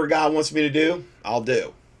 whatever God wants me to do, I'll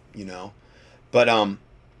do, you know. But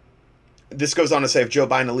this goes on to say, if Joe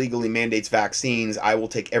Biden illegally mandates vaccines, I will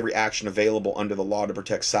take every action available under the law to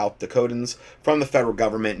protect South Dakotans from the federal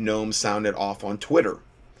government, Nome sounded off on Twitter.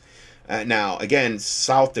 Now, again,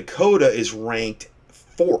 South Dakota is ranked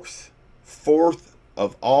fourth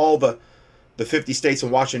of all the 50 states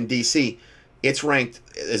in Washington, D.C. It's ranked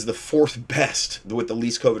as the fourth best with the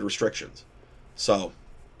least COVID restrictions. So,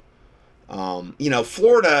 you know,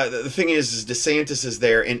 Florida, the thing is DeSantis is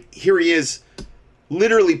there, and here he is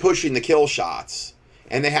literally pushing the kill shots,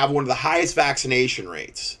 and they have one of the highest vaccination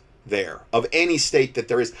rates there of any state that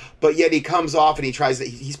there is. But yet he comes off and he tries to,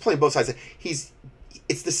 he's playing both sides.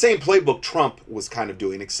 It's the same playbook Trump was kind of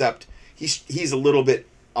doing, except he's a little bit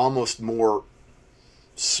almost more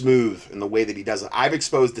smooth in the way that he does it. I've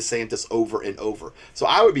exposed DeSantis over and over. So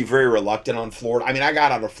I would be very reluctant on Florida. I mean, I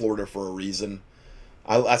got out of Florida for a reason.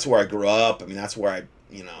 That's where I grew up. I mean, that's where I,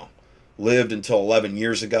 you know, lived until 11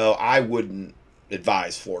 years ago. I wouldn't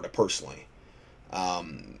advise Florida personally.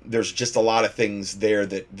 There's just a lot of things there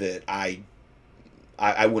that I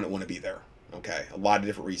wouldn't want to be there. Okay. A lot of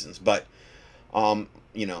different reasons. But,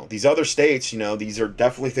 you know, these other states, you know, these are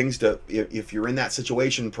definitely things to, if you're in that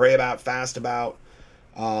situation, pray about, fast about.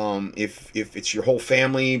 If it's your whole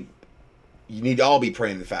family, you need to all be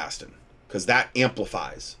praying and fasting, because that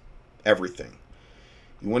amplifies everything.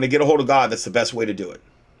 You want to get a hold of God, that's the best way to do it.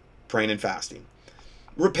 Praying and fasting.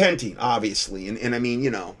 Repenting, obviously, and I mean,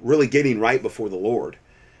 you know, really getting right before the Lord.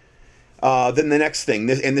 Then the next thing,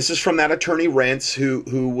 this is from that attorney Rents,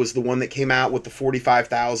 who was the one that came out with the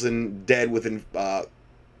 45,000 dead within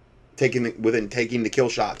taking the kill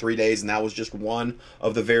shot 3 days, and that was just one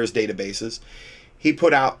of the VAERS databases. He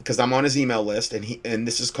put out, because I'm on his email list, and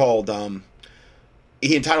this is called,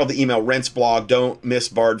 he entitled the email Rents blog, Don't Miss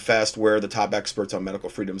Bard Fest, where the top experts on medical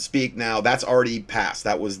freedom speak. Now, that's already passed.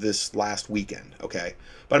 That was this last weekend, okay?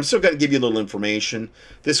 But I'm still going to give you a little information.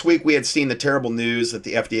 This week, we had seen the terrible news that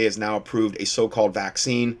the FDA has now approved a so-called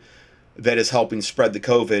vaccine that is helping spread the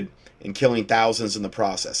COVID and killing thousands in the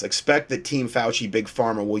process. Expect that Team Fauci, Big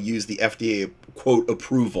Pharma, will use the FDA, quote,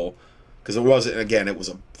 approval, because it wasn't, again, it was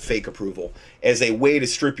a fake approval, as a way to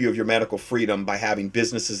strip you of your medical freedom by having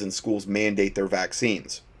businesses and schools mandate their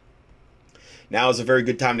vaccines. Now is a very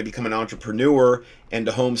good time to become an entrepreneur and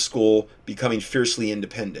to homeschool, becoming fiercely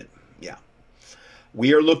independent. Yeah.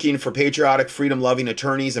 We are looking for patriotic, freedom-loving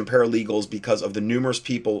attorneys and paralegals because of the numerous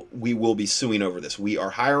people we will be suing over this. We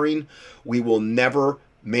are hiring. We will never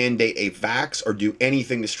mandate a vax or do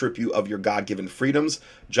anything to strip you of your God-given freedoms.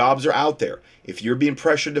 Jobs are out there. If you're being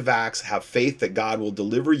pressured to vax, have faith that God will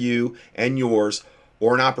deliver you and yours,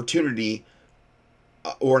 or an opportunity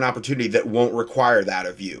that won't require that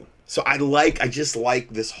of you. So I just like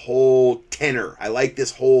this whole tenor. I like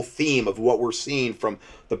this whole theme of what we're seeing from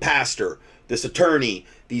the pastor, this attorney,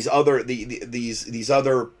 these other these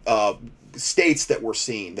other states that we're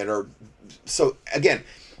seeing that are. So again,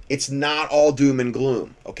 it's not all doom and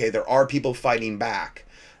gloom. Okay, there are people fighting back,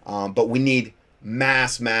 but we need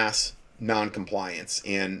mass non-compliance,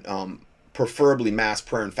 and preferably mass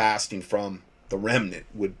prayer and fasting from the remnant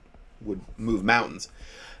would move mountains.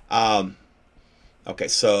 Okay,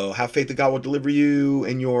 so have faith that God will deliver you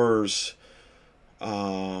and yours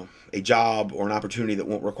a job or an opportunity that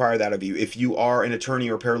won't require that of you. If you are an attorney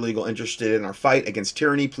or paralegal interested in our fight against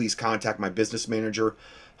tyranny, please contact my business manager,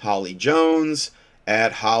 Holly Jones,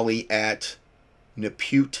 at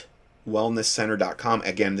holly@neputewellnesscenter.com.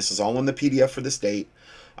 Again, this is all in the PDF for this date.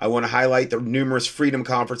 I want to highlight the numerous freedom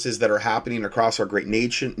conferences that are happening across our great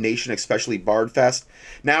nation, especially Bard Fest.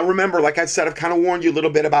 Now, remember, like I said, I've kind of warned you a little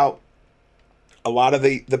bit about a lot of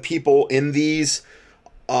the people in these.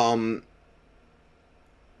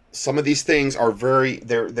 Some of these things are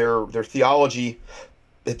their theology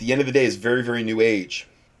at the end of the day is very, very new age.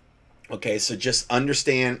 Okay, so just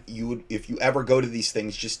understand, if you ever go to these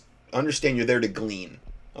things, just understand you're there to glean.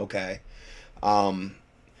 Okay,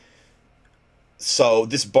 So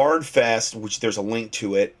this Bard Fest, which there's a link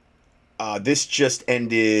to it, this just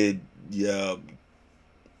ended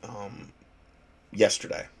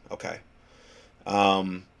yesterday. Okay.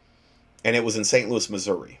 And it was in St. Louis,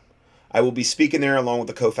 Missouri. I will be speaking there along with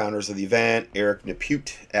the co-founders of the event, Eric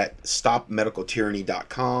Nepute at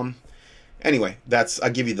stopmedicaltyranny.com. Anyway,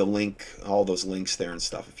 I'll give you the link, all those links there and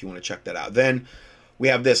stuff if you want to check that out. Then we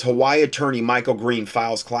have this Hawaii attorney, Michael Green,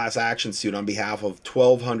 files class action suit on behalf of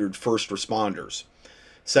 1,200 first responders.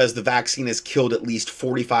 Says the vaccine has killed at least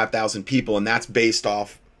 45,000 people, and that's based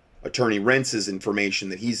off Attorney Rentz's information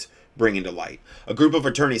that he's bringing to light. A group of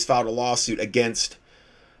attorneys filed a lawsuit against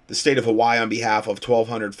the state of Hawaii on behalf of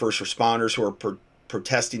 1,200 first responders who are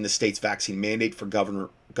protesting the state's vaccine mandate for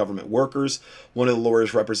government workers. One of the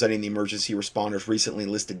lawyers representing the emergency responders recently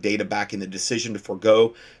listed data backing the decision to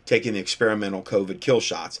forego taking the experimental COVID kill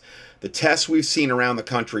shots. The tests we've seen around the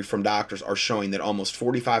country from doctors are showing that almost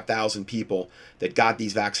 45,000 people that got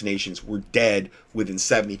these vaccinations were dead within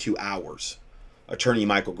 72 hours, Attorney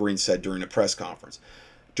Michael Green said during a press conference.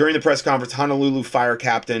 During the press conference, Honolulu Fire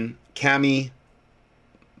Captain Kami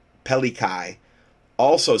Pelikai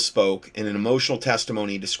also spoke in an emotional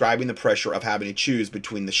testimony describing the pressure of having to choose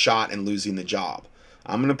between the shot and losing the job.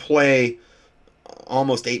 I'm going to play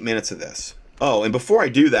almost 8 minutes of this. Oh, and before I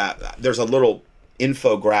do that, there's a little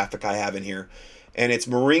infographic I have in here, and it's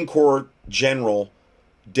Marine Corps General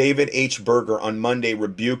David H. Berger on Monday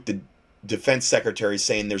rebuked the Defense Secretary,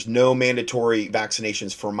 saying there's no mandatory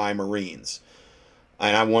vaccinations for my Marines.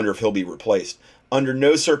 And I wonder if he'll be replaced. Under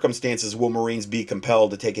no circumstances will Marines be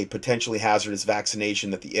compelled to take a potentially hazardous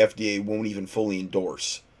vaccination that the FDA won't even fully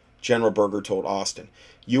endorse, General Berger told Austin.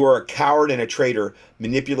 You are a coward and a traitor,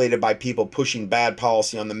 manipulated by people pushing bad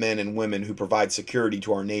policy on the men and women who provide security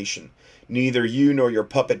to our nation. Neither you nor your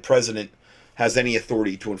puppet president has any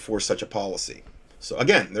authority to enforce such a policy. So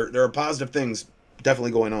again, there are positive things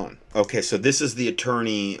definitely going on. Okay, so this is the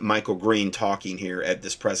attorney Michael Green talking here at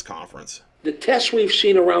this press conference. The tests we've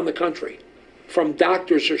seen around the country from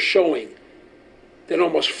doctors are showing that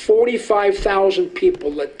almost 45,000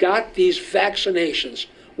 people that got these vaccinations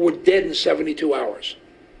were dead in 72 hours.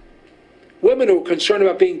 Women who are concerned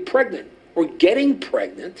about being pregnant or getting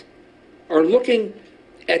pregnant are looking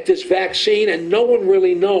at this vaccine, and no one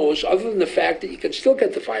really knows, other than the fact that you can still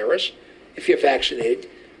get the virus if you're vaccinated.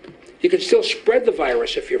 You can still spread the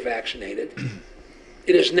virus if you're vaccinated.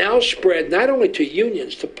 It is now spread not only to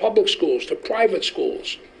unions, to public schools, to private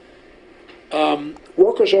schools,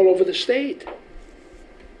 workers all over the state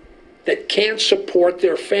that can't support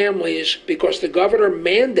their families because the governor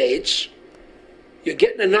mandates you're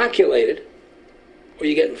getting inoculated or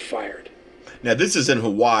you're getting fired. Now, this is in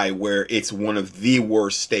Hawaii, where it's one of the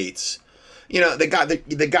worst states. You know, they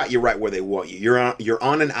got you right where they want you. You're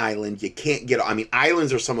on an island. You can't get. I mean,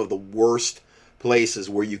 islands are some of the worst places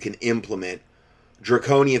where you can implement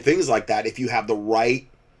draconian things like that if you have the right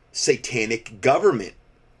satanic government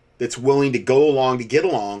that's willing to go along to get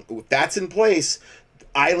along. If that's in place,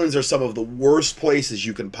 islands are some of the worst places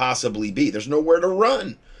you can possibly be. There's nowhere to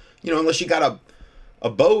run, you know, unless you got a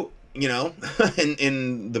boat, you know,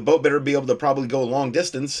 and the boat better be able to probably go a long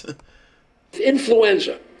distance.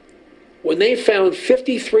 Influenza, when they found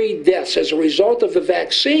 53 deaths as a result of the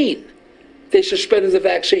vaccine, they suspended the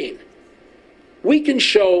vaccine. We can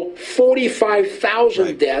show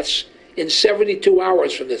 45,000 deaths in 72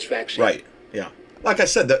 hours from this vaccine. Right, yeah. Like I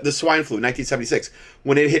said, the swine flu, 1976,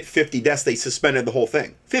 when it hit 50 deaths, they suspended the whole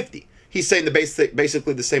thing. 50. He's saying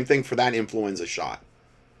basically the same thing for that influenza shot.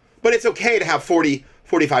 But it's okay to have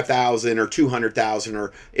 45,000 or 200,000,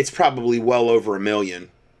 or it's probably well over 1 million,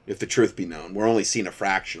 if the truth be known. We're only seeing a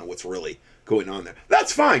fraction of what's really going on there.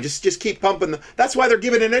 That's fine. Just keep pumping. That's why they're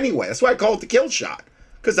giving it anyway. That's why I call it the kill shot,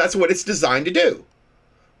 because that's what it's designed to do.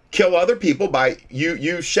 Kill other people by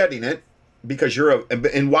you shedding it, because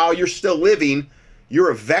and while you're still living,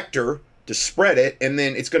 you're a vector to spread it, and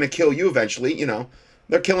then it's going to kill you eventually. You know,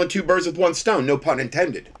 they're killing two birds with one stone, no pun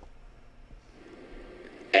intended.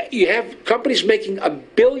 You have companies making $1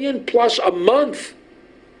 billion plus a month.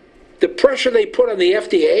 The pressure they put on the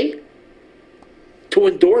FDA to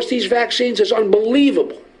endorse these vaccines is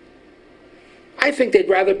unbelievable. I think they'd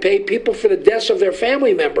rather pay people for the deaths of their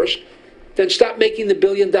family members than stop making the $1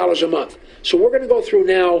 billion a month. So we're going to go through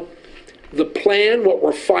now the plan, what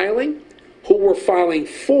we're filing, who we're filing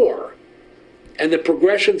for, and the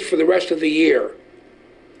progression for the rest of the year.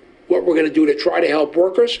 What we're going to do to try to help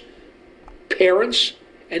workers, parents,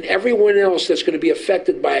 and everyone else that's going to be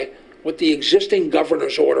affected by what the existing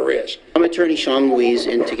governor's order is. I'm attorney Sean Louise,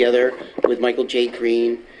 and together with Michael J.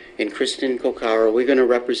 Green and Kristen Kokara, we're going to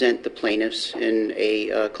represent the plaintiffs in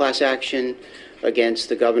a class action against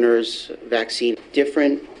the governor's vaccine,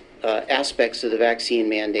 different aspects of the vaccine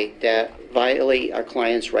mandate that violate our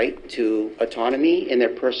clients' right to autonomy in their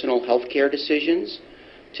personal health care decisions,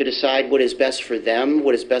 to decide what is best for them,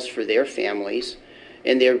 what is best for their families,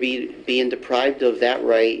 and they're being deprived of that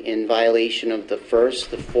right in violation of the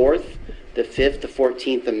First, the Fourth, the Fifth, the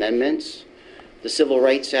 14th Amendments, the Civil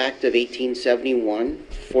Rights Act of 1871,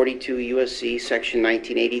 42 U.S.C. Section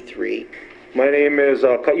 1983. My name is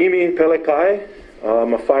Kaimi Pelekai.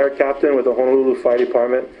 I'm a fire captain with the Honolulu Fire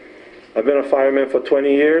Department. I've been a fireman for 20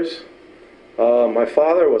 years. My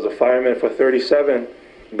father was a fireman for 37.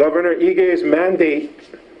 Governor Ige's mandate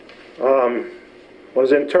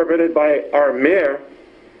was interpreted by our mayor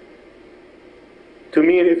to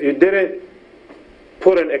mean if you didn't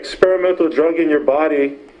put an experimental drug in your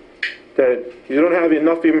body that you don't have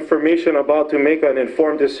enough information about to make an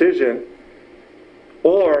informed decision,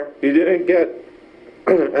 or you didn't get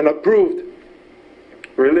an approved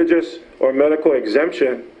religious or medical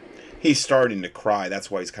exemption. He's starting to cry. That's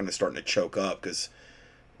why he's kind of starting to choke up, because,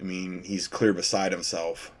 I mean, he's clear beside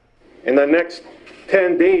himself. In the next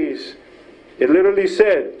 10 days, it literally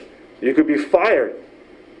said you could be fired.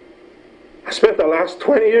 I spent the last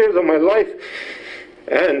 20 years of my life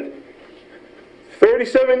and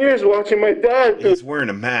 37 years watching my dad. He's wearing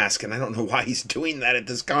a mask, and I don't know why he's doing that at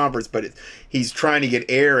this conference, but he's trying to get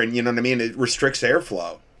air, and you know what I mean? It restricts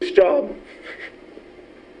airflow. His job.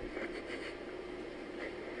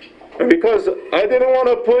 And because I didn't want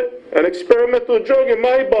to put an experimental drug in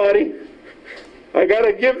my body, I got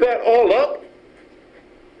to give that all up.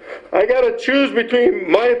 I got to choose between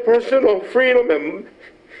my personal freedom and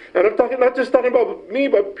I'm talking not just talking about me,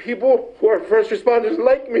 but people who are first responders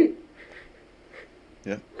like me.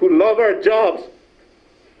 Yeah. Who love our jobs,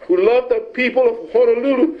 who love the people of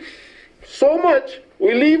Honolulu so much,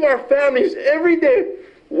 we leave our families every day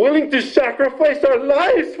willing to sacrifice our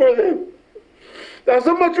lives for them. That's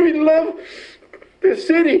how much we love this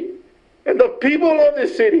city and the people of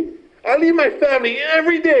this city. I leave my family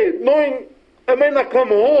every day knowing I may not come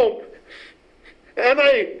home, and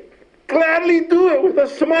I gladly do it with a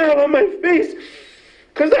smile on my face,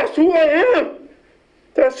 because that's who I am.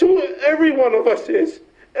 That's who every one of us is.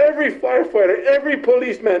 Every firefighter, every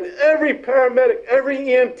policeman, every paramedic, every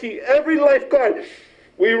EMT, every lifeguard.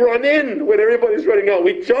 We run in when everybody's running out.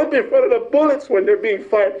 We jump in front of the bullets when they're being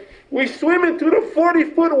fired. We swim into the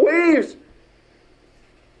 40-foot waves.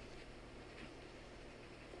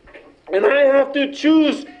 And I have to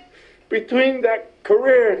choose between that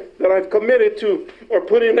career that I've committed to or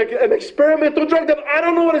putting an experimental drug that I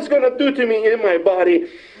don't know what it's going to do to me in my body,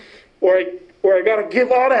 or I got to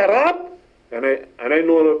give all that up. And I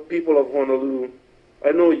know the people of Honolulu,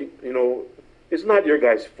 I know, you know, it's not your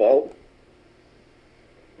guys' fault.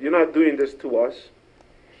 You're not doing this to us.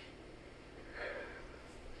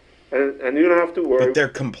 And you don't have to worry. But their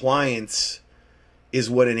compliance is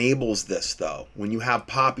what enables this, though. When you have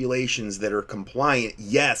populations that are compliant,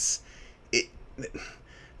 yes,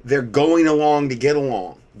 they're going along to get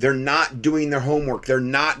along. They're not doing their homework. They're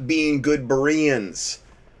not being good Bereans.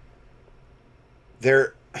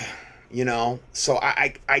 They're, you know, so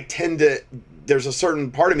I tend to, there's a certain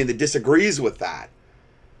part of me that disagrees with that.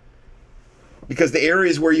 Because the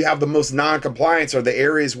areas where you have the most non-compliance are the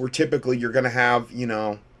areas where typically you're going to have, you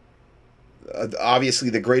know, obviously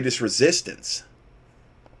the greatest resistance.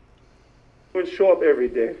 Would show up every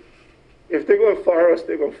day. If they're going to fire us,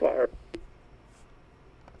 they're going to fire us.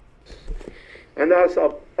 And that's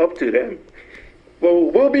up to them.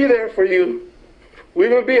 But we'll be there for you. We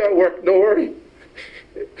will be at work, don't worry.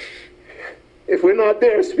 If we're not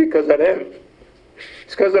there, it's because of them.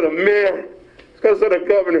 It's because of the mayor. It's because of the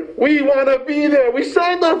governor. We want to be there. We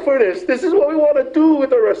signed up for this. This is what we want to do with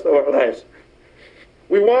the rest of our lives.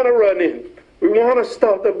 We want to run in. We want to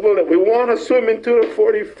stop the bullet. We want to swim into the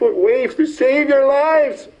 40-foot waves to save your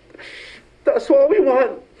lives. That's what we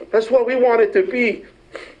want. That's what we want it to be.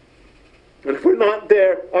 And if we're not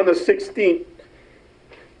there on the 16th,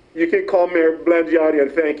 you can call Mayor Blangiardi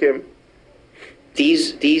and thank him.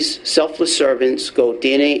 These selfless servants go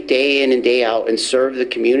day in and day out and serve the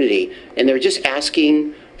community, and they're just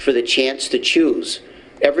asking for the chance to choose.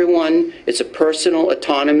 Everyone, it's a personal,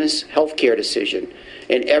 autonomous healthcare decision,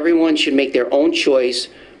 and everyone should make their own choice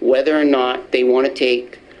whether or not they want to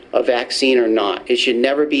take a vaccine or not. It should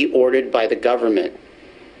never be ordered by the government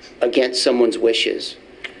against someone's wishes.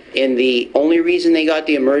 And the only reason they got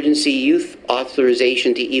the emergency use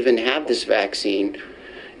authorization to even have this vaccine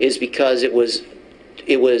is because it was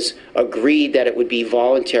agreed that it would be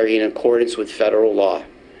voluntary in accordance with federal law.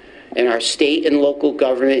 And our state and local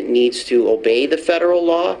government needs to obey the federal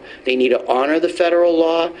law. They need to honor the federal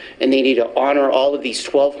law, and they need to honor all of these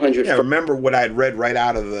 1,200. Yeah, remember what I had read right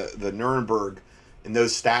out of the Nuremberg in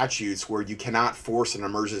those statutes, where you cannot force an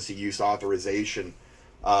emergency use authorization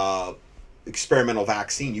experimental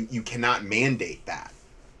vaccine. You cannot mandate that.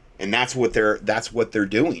 And that's what they're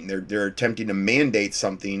doing. They're attempting to mandate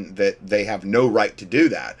something that they have no right to do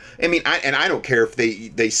that. I mean, I don't care if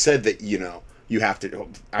they said that, you have to.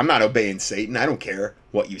 I'm not obeying Satan. I don't care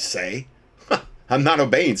what you say. I'm not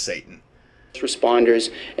obeying Satan. Responders,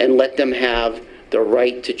 and let them have the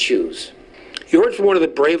right to choose. You heard from one of the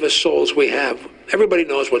bravest souls we have. Everybody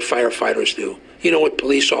knows what firefighters do. You know what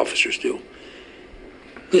police officers do.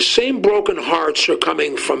 The same broken hearts are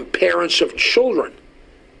coming from parents of children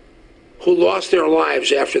who lost their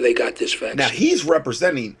lives after they got this vaccine. Now, he's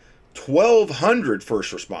representing 1,200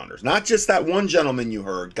 first responders, not just that one gentleman you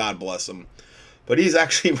heard, God bless him, but he's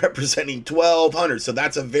actually representing 1,200. So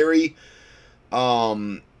that's a very,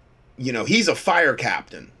 he's a fire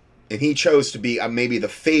captain, and he chose to be maybe the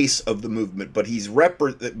face of the movement, but he's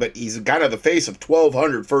kind of the face of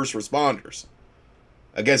 1,200 first responders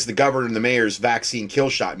against the governor and the mayor's vaccine kill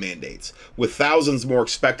shot mandates, with thousands more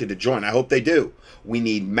expected to join. I hope they do. We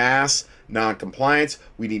need mass non-compliance.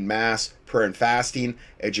 We need mass prayer and fasting,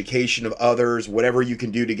 education of others, whatever you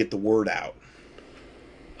can do to get the word out.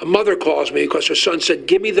 A mother calls me because her son said,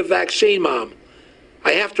 "Give me the vaccine, Mom.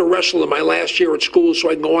 I have to wrestle in my last year at school so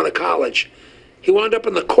I can go on to college." He wound up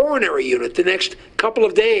in the coronary unit the next couple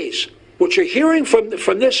of days. What you're hearing from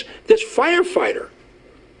this firefighter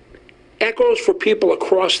echoes for people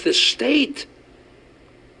across this state.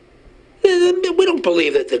 We don't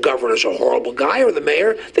believe that the governor's a horrible guy or the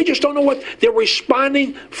mayor. They just don't know what they're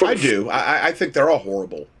responding from. I do. I think they're all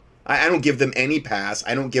horrible. I don't give them any pass.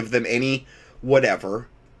 I don't give them any whatever.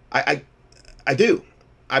 I do.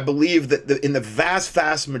 I believe that in the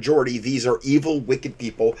vast majority, these are evil, wicked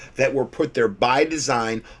people that were put there by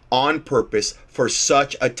design on purpose for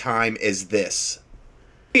such a time as this.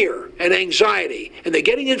 Fear and anxiety, and they're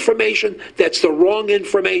getting information that's the wrong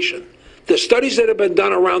information. The studies that have been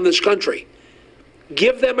done around this country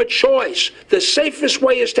give them a choice. The safest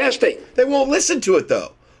way is testing. They won't listen to it,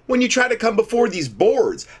 though. When you try to come before these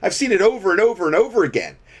boards, I've seen it over and over and over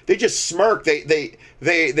again. They just smirk. They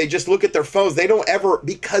just look at their phones. They don't ever,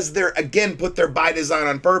 because they're, again, put there by design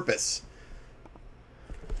on purpose.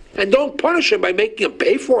 And don't punish them by making them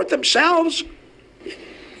pay for it themselves.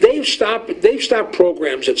 They've stopped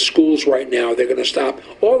programs at schools right now. They're going to stop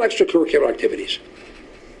all extracurricular activities.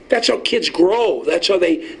 That's how kids grow. That's how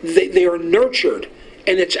they are nurtured.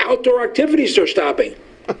 And it's outdoor activities they're stopping.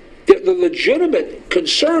 The legitimate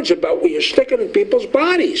concerns about what you're sticking in people's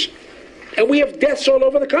bodies. And we have deaths all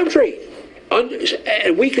over the country.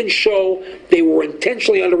 And we can show they were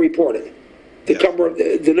intentionally underreported,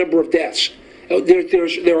 the number of deaths.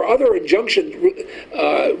 There are other injunction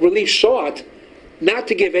relief sought not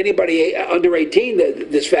to give anybody under 18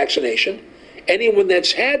 this vaccination. Anyone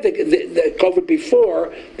that's had the COVID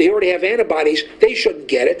before, they already have antibodies, they shouldn't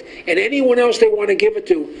get it. And anyone else they want to give it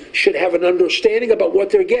to should have an understanding about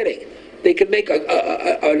what they're getting. They can make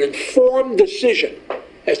an informed decision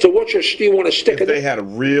as to what you want to stick in. If they had a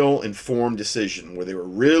real informed decision where they were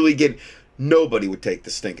really getting, nobody would take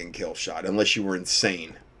the stinking kill shot unless you were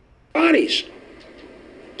insane. Bodies.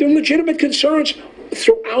 There are legitimate concerns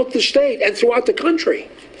throughout the state and throughout the country.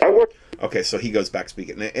 Okay, so he goes back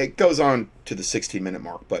speaking. It goes on to the 16-minute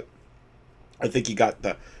mark, but I think he got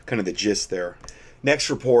the kind of the gist there.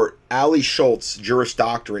 Next report, Ali Schultz, Juris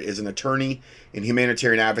Doctorate, is an attorney and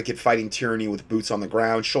humanitarian advocate fighting tyranny with boots on the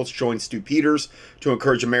ground. Schultz joined Stu Peters to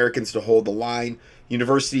encourage Americans to hold the line.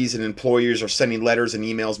 Universities and employers are sending letters and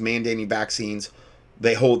emails mandating vaccines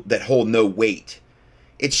that hold no weight.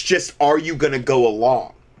 It's just, are you going to go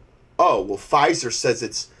along? Oh, well, Pfizer says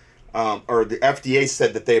it's, or the FDA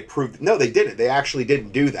said that they approved. No, they didn't. They actually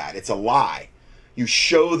didn't do that. It's a lie. You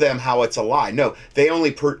show them how it's a lie. No, they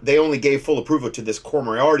only gave full approval to this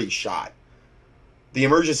Comirnaty shot. The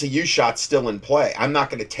emergency use shot's still in play. I'm not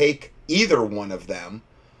going to take either one of them,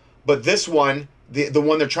 but this one, the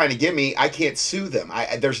one they're trying to give me, I can't sue them.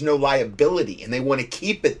 There's no liability, and they want to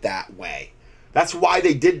keep it that way. That's why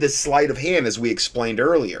they did this sleight of hand, as we explained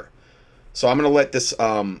earlier. So I'm going to let this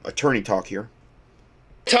attorney talk here.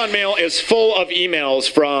 Proton Mail is full of emails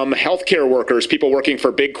from healthcare workers, people working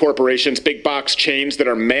for big corporations, big box chains that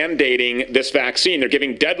are mandating this vaccine. They're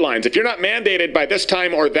giving deadlines. If you're not mandated by this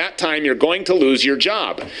time or that time, you're going to lose your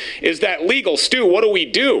job. Is that legal? Stu, what do we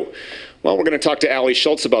do? Well, we're going to talk to Ali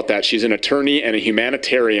Schultz about that. She's an attorney and a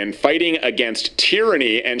humanitarian fighting against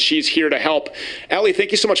tyranny, and she's here to help. Ali,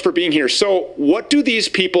 thank you so much for being here. So what do these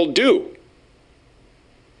people do?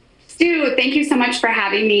 Stu, thank you so much for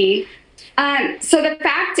having me. So the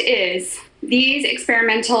fact is, these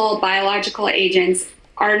experimental biological agents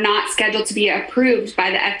are not scheduled to be approved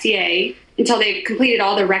by the FDA until they've completed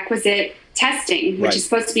all the requisite testing, which is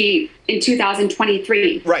supposed to be in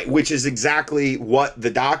 2023. Right, which is exactly what the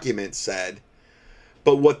document said.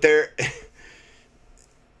 But what they're...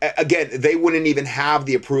 Again, they wouldn't even have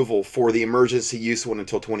the approval for the emergency use one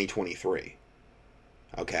until 2023.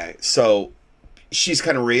 Okay, so she's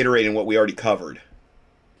kind of reiterating what we already covered.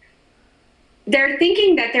 They're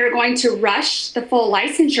thinking that they're going to rush the full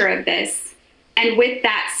licensure of this. And with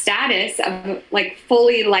that status of like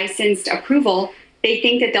fully licensed approval, they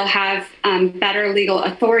think that they'll have better legal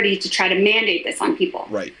authority to try to mandate this on people.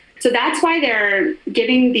 Right. So that's why they're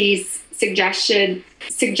giving these suggested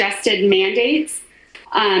mandates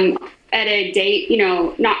at a date,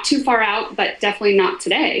 not too far out, but definitely not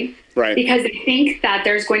today. Right. Because they think that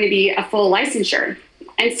there's going to be a full licensure.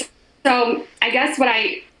 And so I guess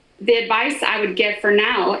the advice I would give for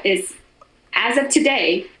now is, as of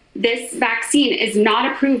today, this vaccine is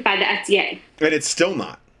not approved by the FDA. And it's still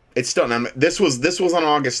not. It's still not. This was on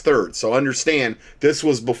August 3rd. So understand, this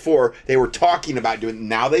was before they were talking about doing it.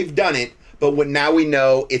 Now they've done it, but now we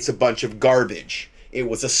know it's a bunch of garbage. It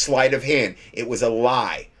was a sleight of hand. It was a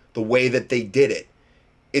lie, the way that they did it.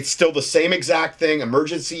 It's still the same exact thing,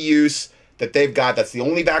 emergency use that they've got. That's the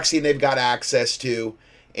only vaccine they've got access to,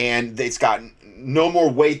 and it's got no more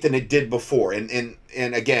weight than it did before. And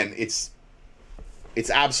again, it's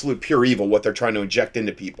absolute pure evil what they're trying to inject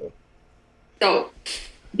into people. So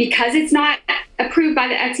because it's not approved by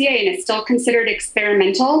the FDA and it's still considered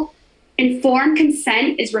experimental, informed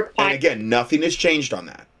consent is required. And again, nothing has changed on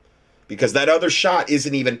that. Because that other shot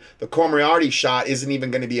isn't even, the Comirnaty shot isn't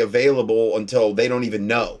even going to be available until they don't even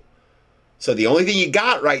know. So the only thing you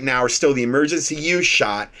got right now are still the emergency use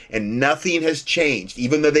shot, and nothing has changed,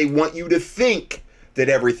 even though they want you to think that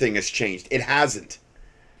everything has changed. It hasn't.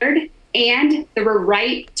 And the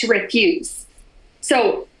right to refuse.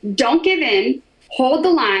 So don't give in, hold the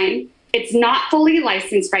line. It's not fully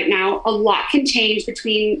licensed right now. A lot can change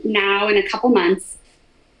between now and a couple months.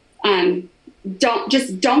 Don't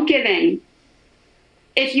give in.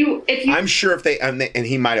 If you I'm sure if they, and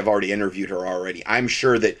he might have already interviewed her already, I'm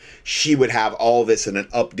sure that she would have all this in an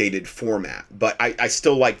updated format, but I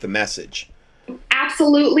still like the message.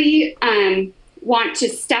 Absolutely want to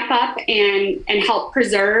step up and help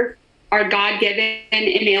preserve our God-given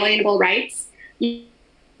inalienable rights, you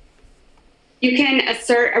can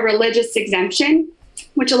assert a religious exemption,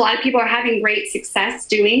 which a lot of people are having great success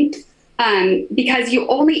doing. Because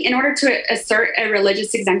in order to assert a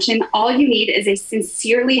religious exemption, all you need is a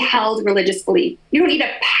sincerely held religious belief. You don't need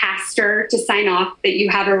a pastor to sign off that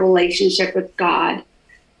you have a relationship with God.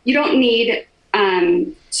 You don't need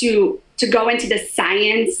to go into the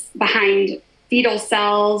science behind fetal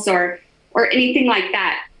cells or anything like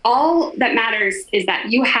that. All that matters is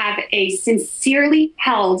that you have a sincerely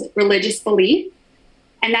held religious belief.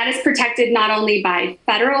 And that is protected not only by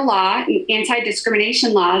federal law and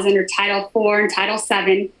anti-discrimination laws under Title IV and Title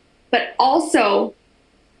VII, but also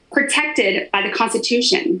protected by the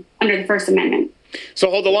Constitution under the First Amendment. So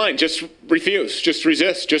hold the line. Just refuse. Just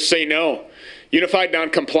resist. Just say no. Unified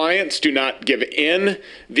noncompliance. Do not give in.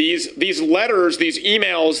 These letters, these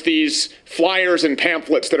emails, these flyers and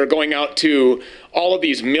pamphlets that are going out to all of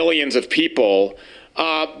these millions of people,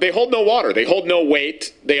 they hold no water. They hold no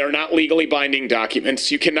weight. They are not legally binding documents.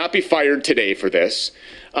 You cannot be fired today for this,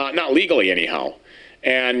 not legally anyhow.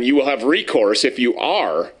 And you will have recourse if you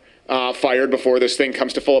are fired before this thing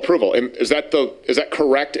comes to full approval. Is that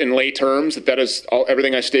correct in lay terms? That is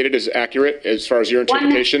everything I stated is accurate as far as your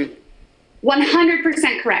interpretation?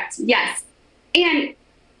 100% correct. Yes. And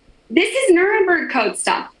this is Nuremberg Code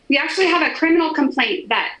stuff. We actually have a criminal complaint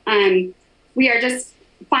that we are just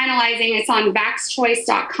finalizing. It's on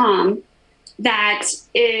vaxchoice.com that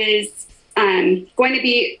is going to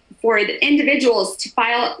be for the individuals to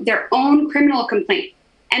file their own criminal complaint.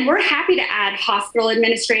 And we're happy to add hospital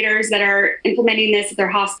administrators that are implementing this at their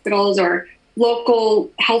hospitals or local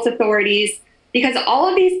health authorities, because all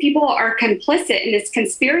of these people are complicit in this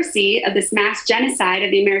conspiracy of this mass genocide of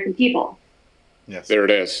the American people. Yes. There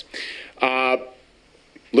it is.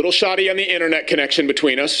 Little shoddy on the internet connection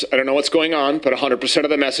between us. I don't know what's going on, but 100% of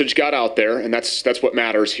the message got out there, and that's what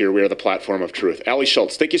matters here. We are the platform of truth. Ali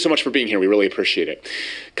Schultz, thank you so much for being here. We really appreciate it.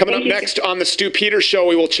 Coming up next on the Stu Peters Show,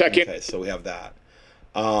 we will check in. Okay, so we have that.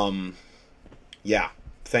 Yeah,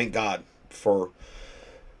 thank God for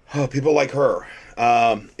people like her,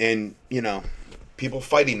 and people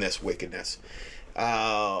fighting this wickedness.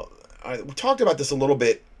 We talked about this a little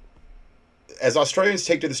bit. As Australians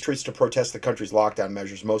take to the streets to protest the country's lockdown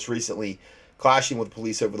measures, most recently clashing with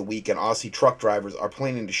police over the weekend, Aussie truck drivers are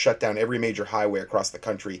planning to shut down every major highway across the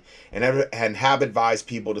country and have advised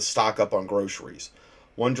people to stock up on groceries.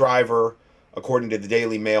 One driver, according to the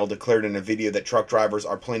Daily Mail, declared in a video that truck drivers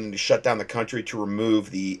are planning to shut down the country to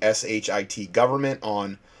remove the SHIT government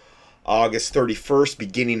on August 31st,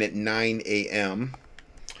 beginning at 9 a.m.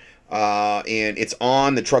 And it's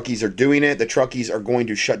on. The truckies are doing it. The truckies are going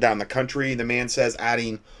to shut down the country, the man says,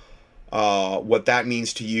 adding what that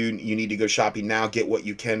means to you. You need to go shopping now. Get what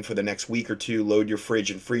you can for the next week or two. Load your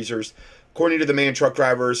fridge and freezers. According to the man, truck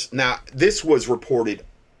drivers. Now, this was reported,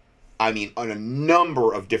 on a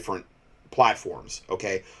number of different platforms,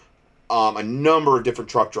 okay? A number of different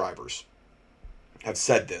truck drivers have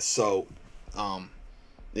said this. So,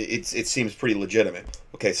 it seems pretty legitimate.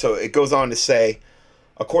 Okay, so it goes on to say,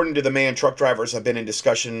 according to the man, truck drivers have been in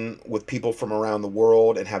discussion with people from around the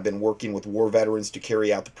world and have been working with war veterans to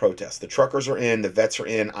carry out the protest. The truckers are in, the vets are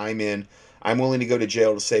in, I'm in. I'm willing to go to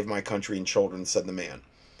jail to save my country and children, said the man.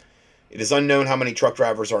 It is unknown how many truck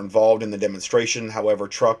drivers are involved in the demonstration. However,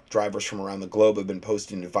 truck drivers from around the globe have been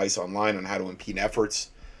posting advice online on how to impede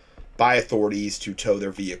efforts by authorities to tow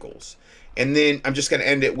their vehicles. And then I'm just going to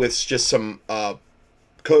end it with just some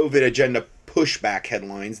COVID agenda pushback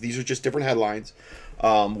headlines. These are just different headlines.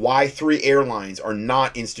 Why 3 airlines are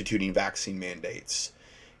not instituting vaccine mandates.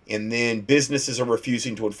 And then businesses are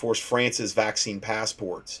refusing to enforce France's vaccine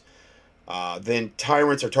passports. Then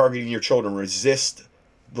tyrants are targeting your children. Resist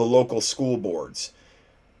the local school boards.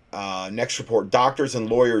 Next report, doctors and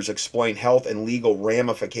lawyers explain health and legal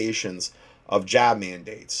ramifications of jab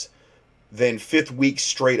mandates. Then 5th week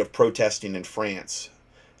straight of protesting in France.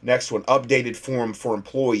 Next one, updated form for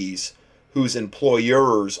employees whose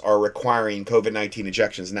employers are requiring COVID-19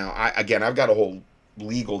 injections. Now, I've got a whole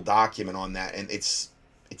legal document on that, and it's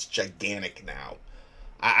gigantic now.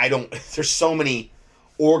 There's so many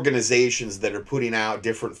organizations that are putting out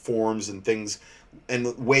different forms and things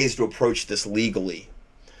and ways to approach this legally.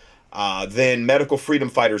 Then medical freedom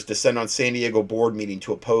fighters descend on San Diego board meeting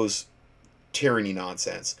to oppose tyranny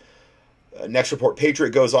nonsense. Next report,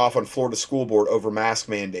 Patriot goes off on Florida school board over mask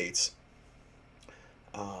mandates.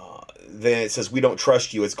 Then it says, we don't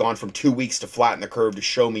trust you. It's gone from 2 weeks to flatten the curve to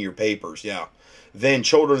show me your papers. Yeah. Then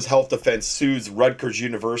Children's Health Defense sues Rutgers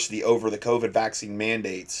University over the COVID vaccine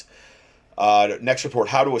mandates. Next report,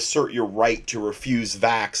 how to assert your right to refuse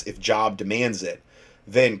vax if job demands it.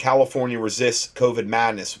 Then California resists COVID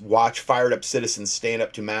madness. Watch fired up citizens stand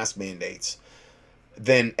up to mask mandates.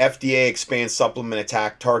 Then FDA expands supplement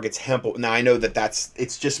attack, targets hemp oil. Now I know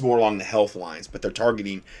it's just more along the health lines, but they're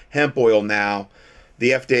targeting hemp oil now.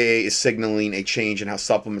 The FDA is signaling a change in how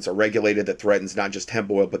supplements are regulated that threatens not just hemp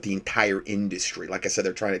oil, but the entire industry. Like I said,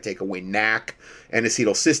 they're trying to take away NAC and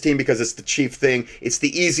acetylcysteine because it's the chief thing. It's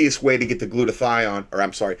the easiest way to get the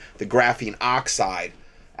the graphene oxide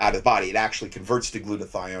out of the body. It actually converts to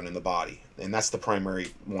glutathione in the body. And that's the primary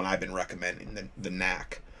one I've been recommending, the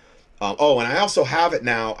NAC. And I also have it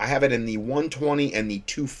now. I have it in the 120 and the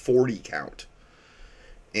 240 count.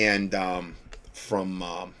 And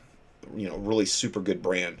from really super good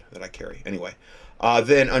brand that I carry. Anyway,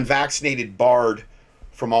 then unvaccinated barred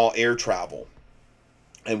from all air travel,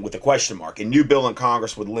 and with a question mark. A new bill in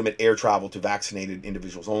Congress would limit air travel to vaccinated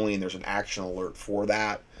individuals only, and there's an action alert for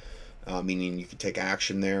that, meaning you can take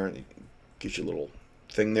action there, and it gives you a little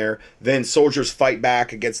thing there. Then soldiers fight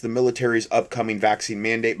back against the military's upcoming vaccine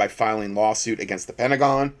mandate by filing lawsuit against the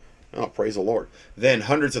Pentagon. Oh, praise the Lord. Then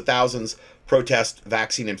hundreds of thousands protest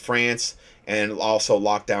vaccine in France, and also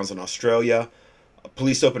lockdowns in Australia.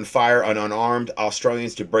 Police open fire on unarmed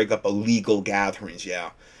Australians to break up illegal gatherings. Yeah.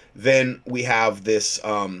 Then we have this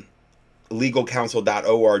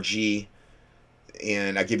legalcounsel.org,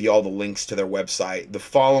 and I give you all the links to their website. The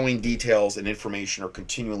following details and information are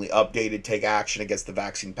continually updated. Take action against the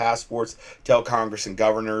vaccine passports. Tell Congress and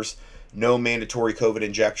governors. No mandatory COVID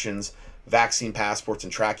injections. Vaccine passports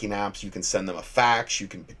and tracking apps. You can send them a fax. You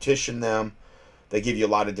can petition them. They give you a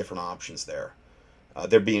lot of different options there.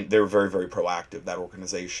 They're very, very proactive, that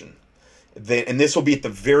organization. And this will be at the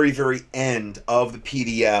very, very end of the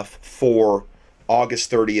PDF for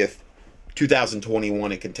August 30th,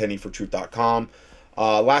 2021 at contendingfortruth.com.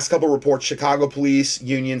 Last couple reports, Chicago Police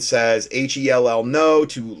Union says HELL no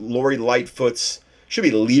to Lori Lightfoot's, should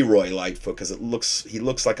be Leroy Lightfoot because he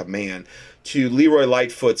looks like a man, to Leroy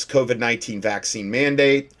Lightfoot's COVID-19 vaccine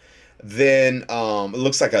mandate. Then it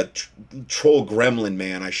looks like a troll gremlin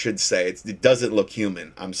man, I should say. It doesn't look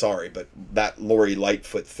human. I'm sorry, but that Lori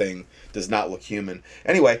Lightfoot thing does not look human.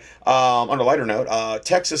 Anyway, on a lighter note,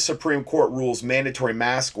 Texas Supreme Court rules mandatory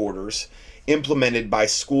mask orders implemented by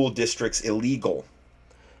school districts illegal.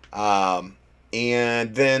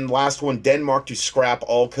 And then last one, Denmark to scrap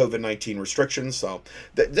all COVID-19 restrictions. So,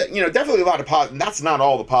 definitely a lot of positive. That's not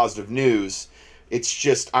all the positive news. It's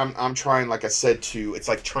just I'm trying, like I said, it's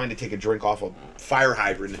like trying to take a drink off a fire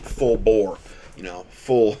hydrant at full bore,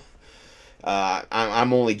 full.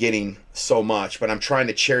 I'm only getting so much, but I'm trying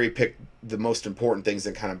to cherry pick the most important things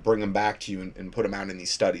and kind of bring them back to you and put them out in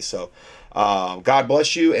these studies. So, God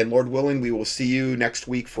bless you, and Lord willing, we will see you next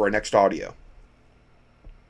week for our next audio.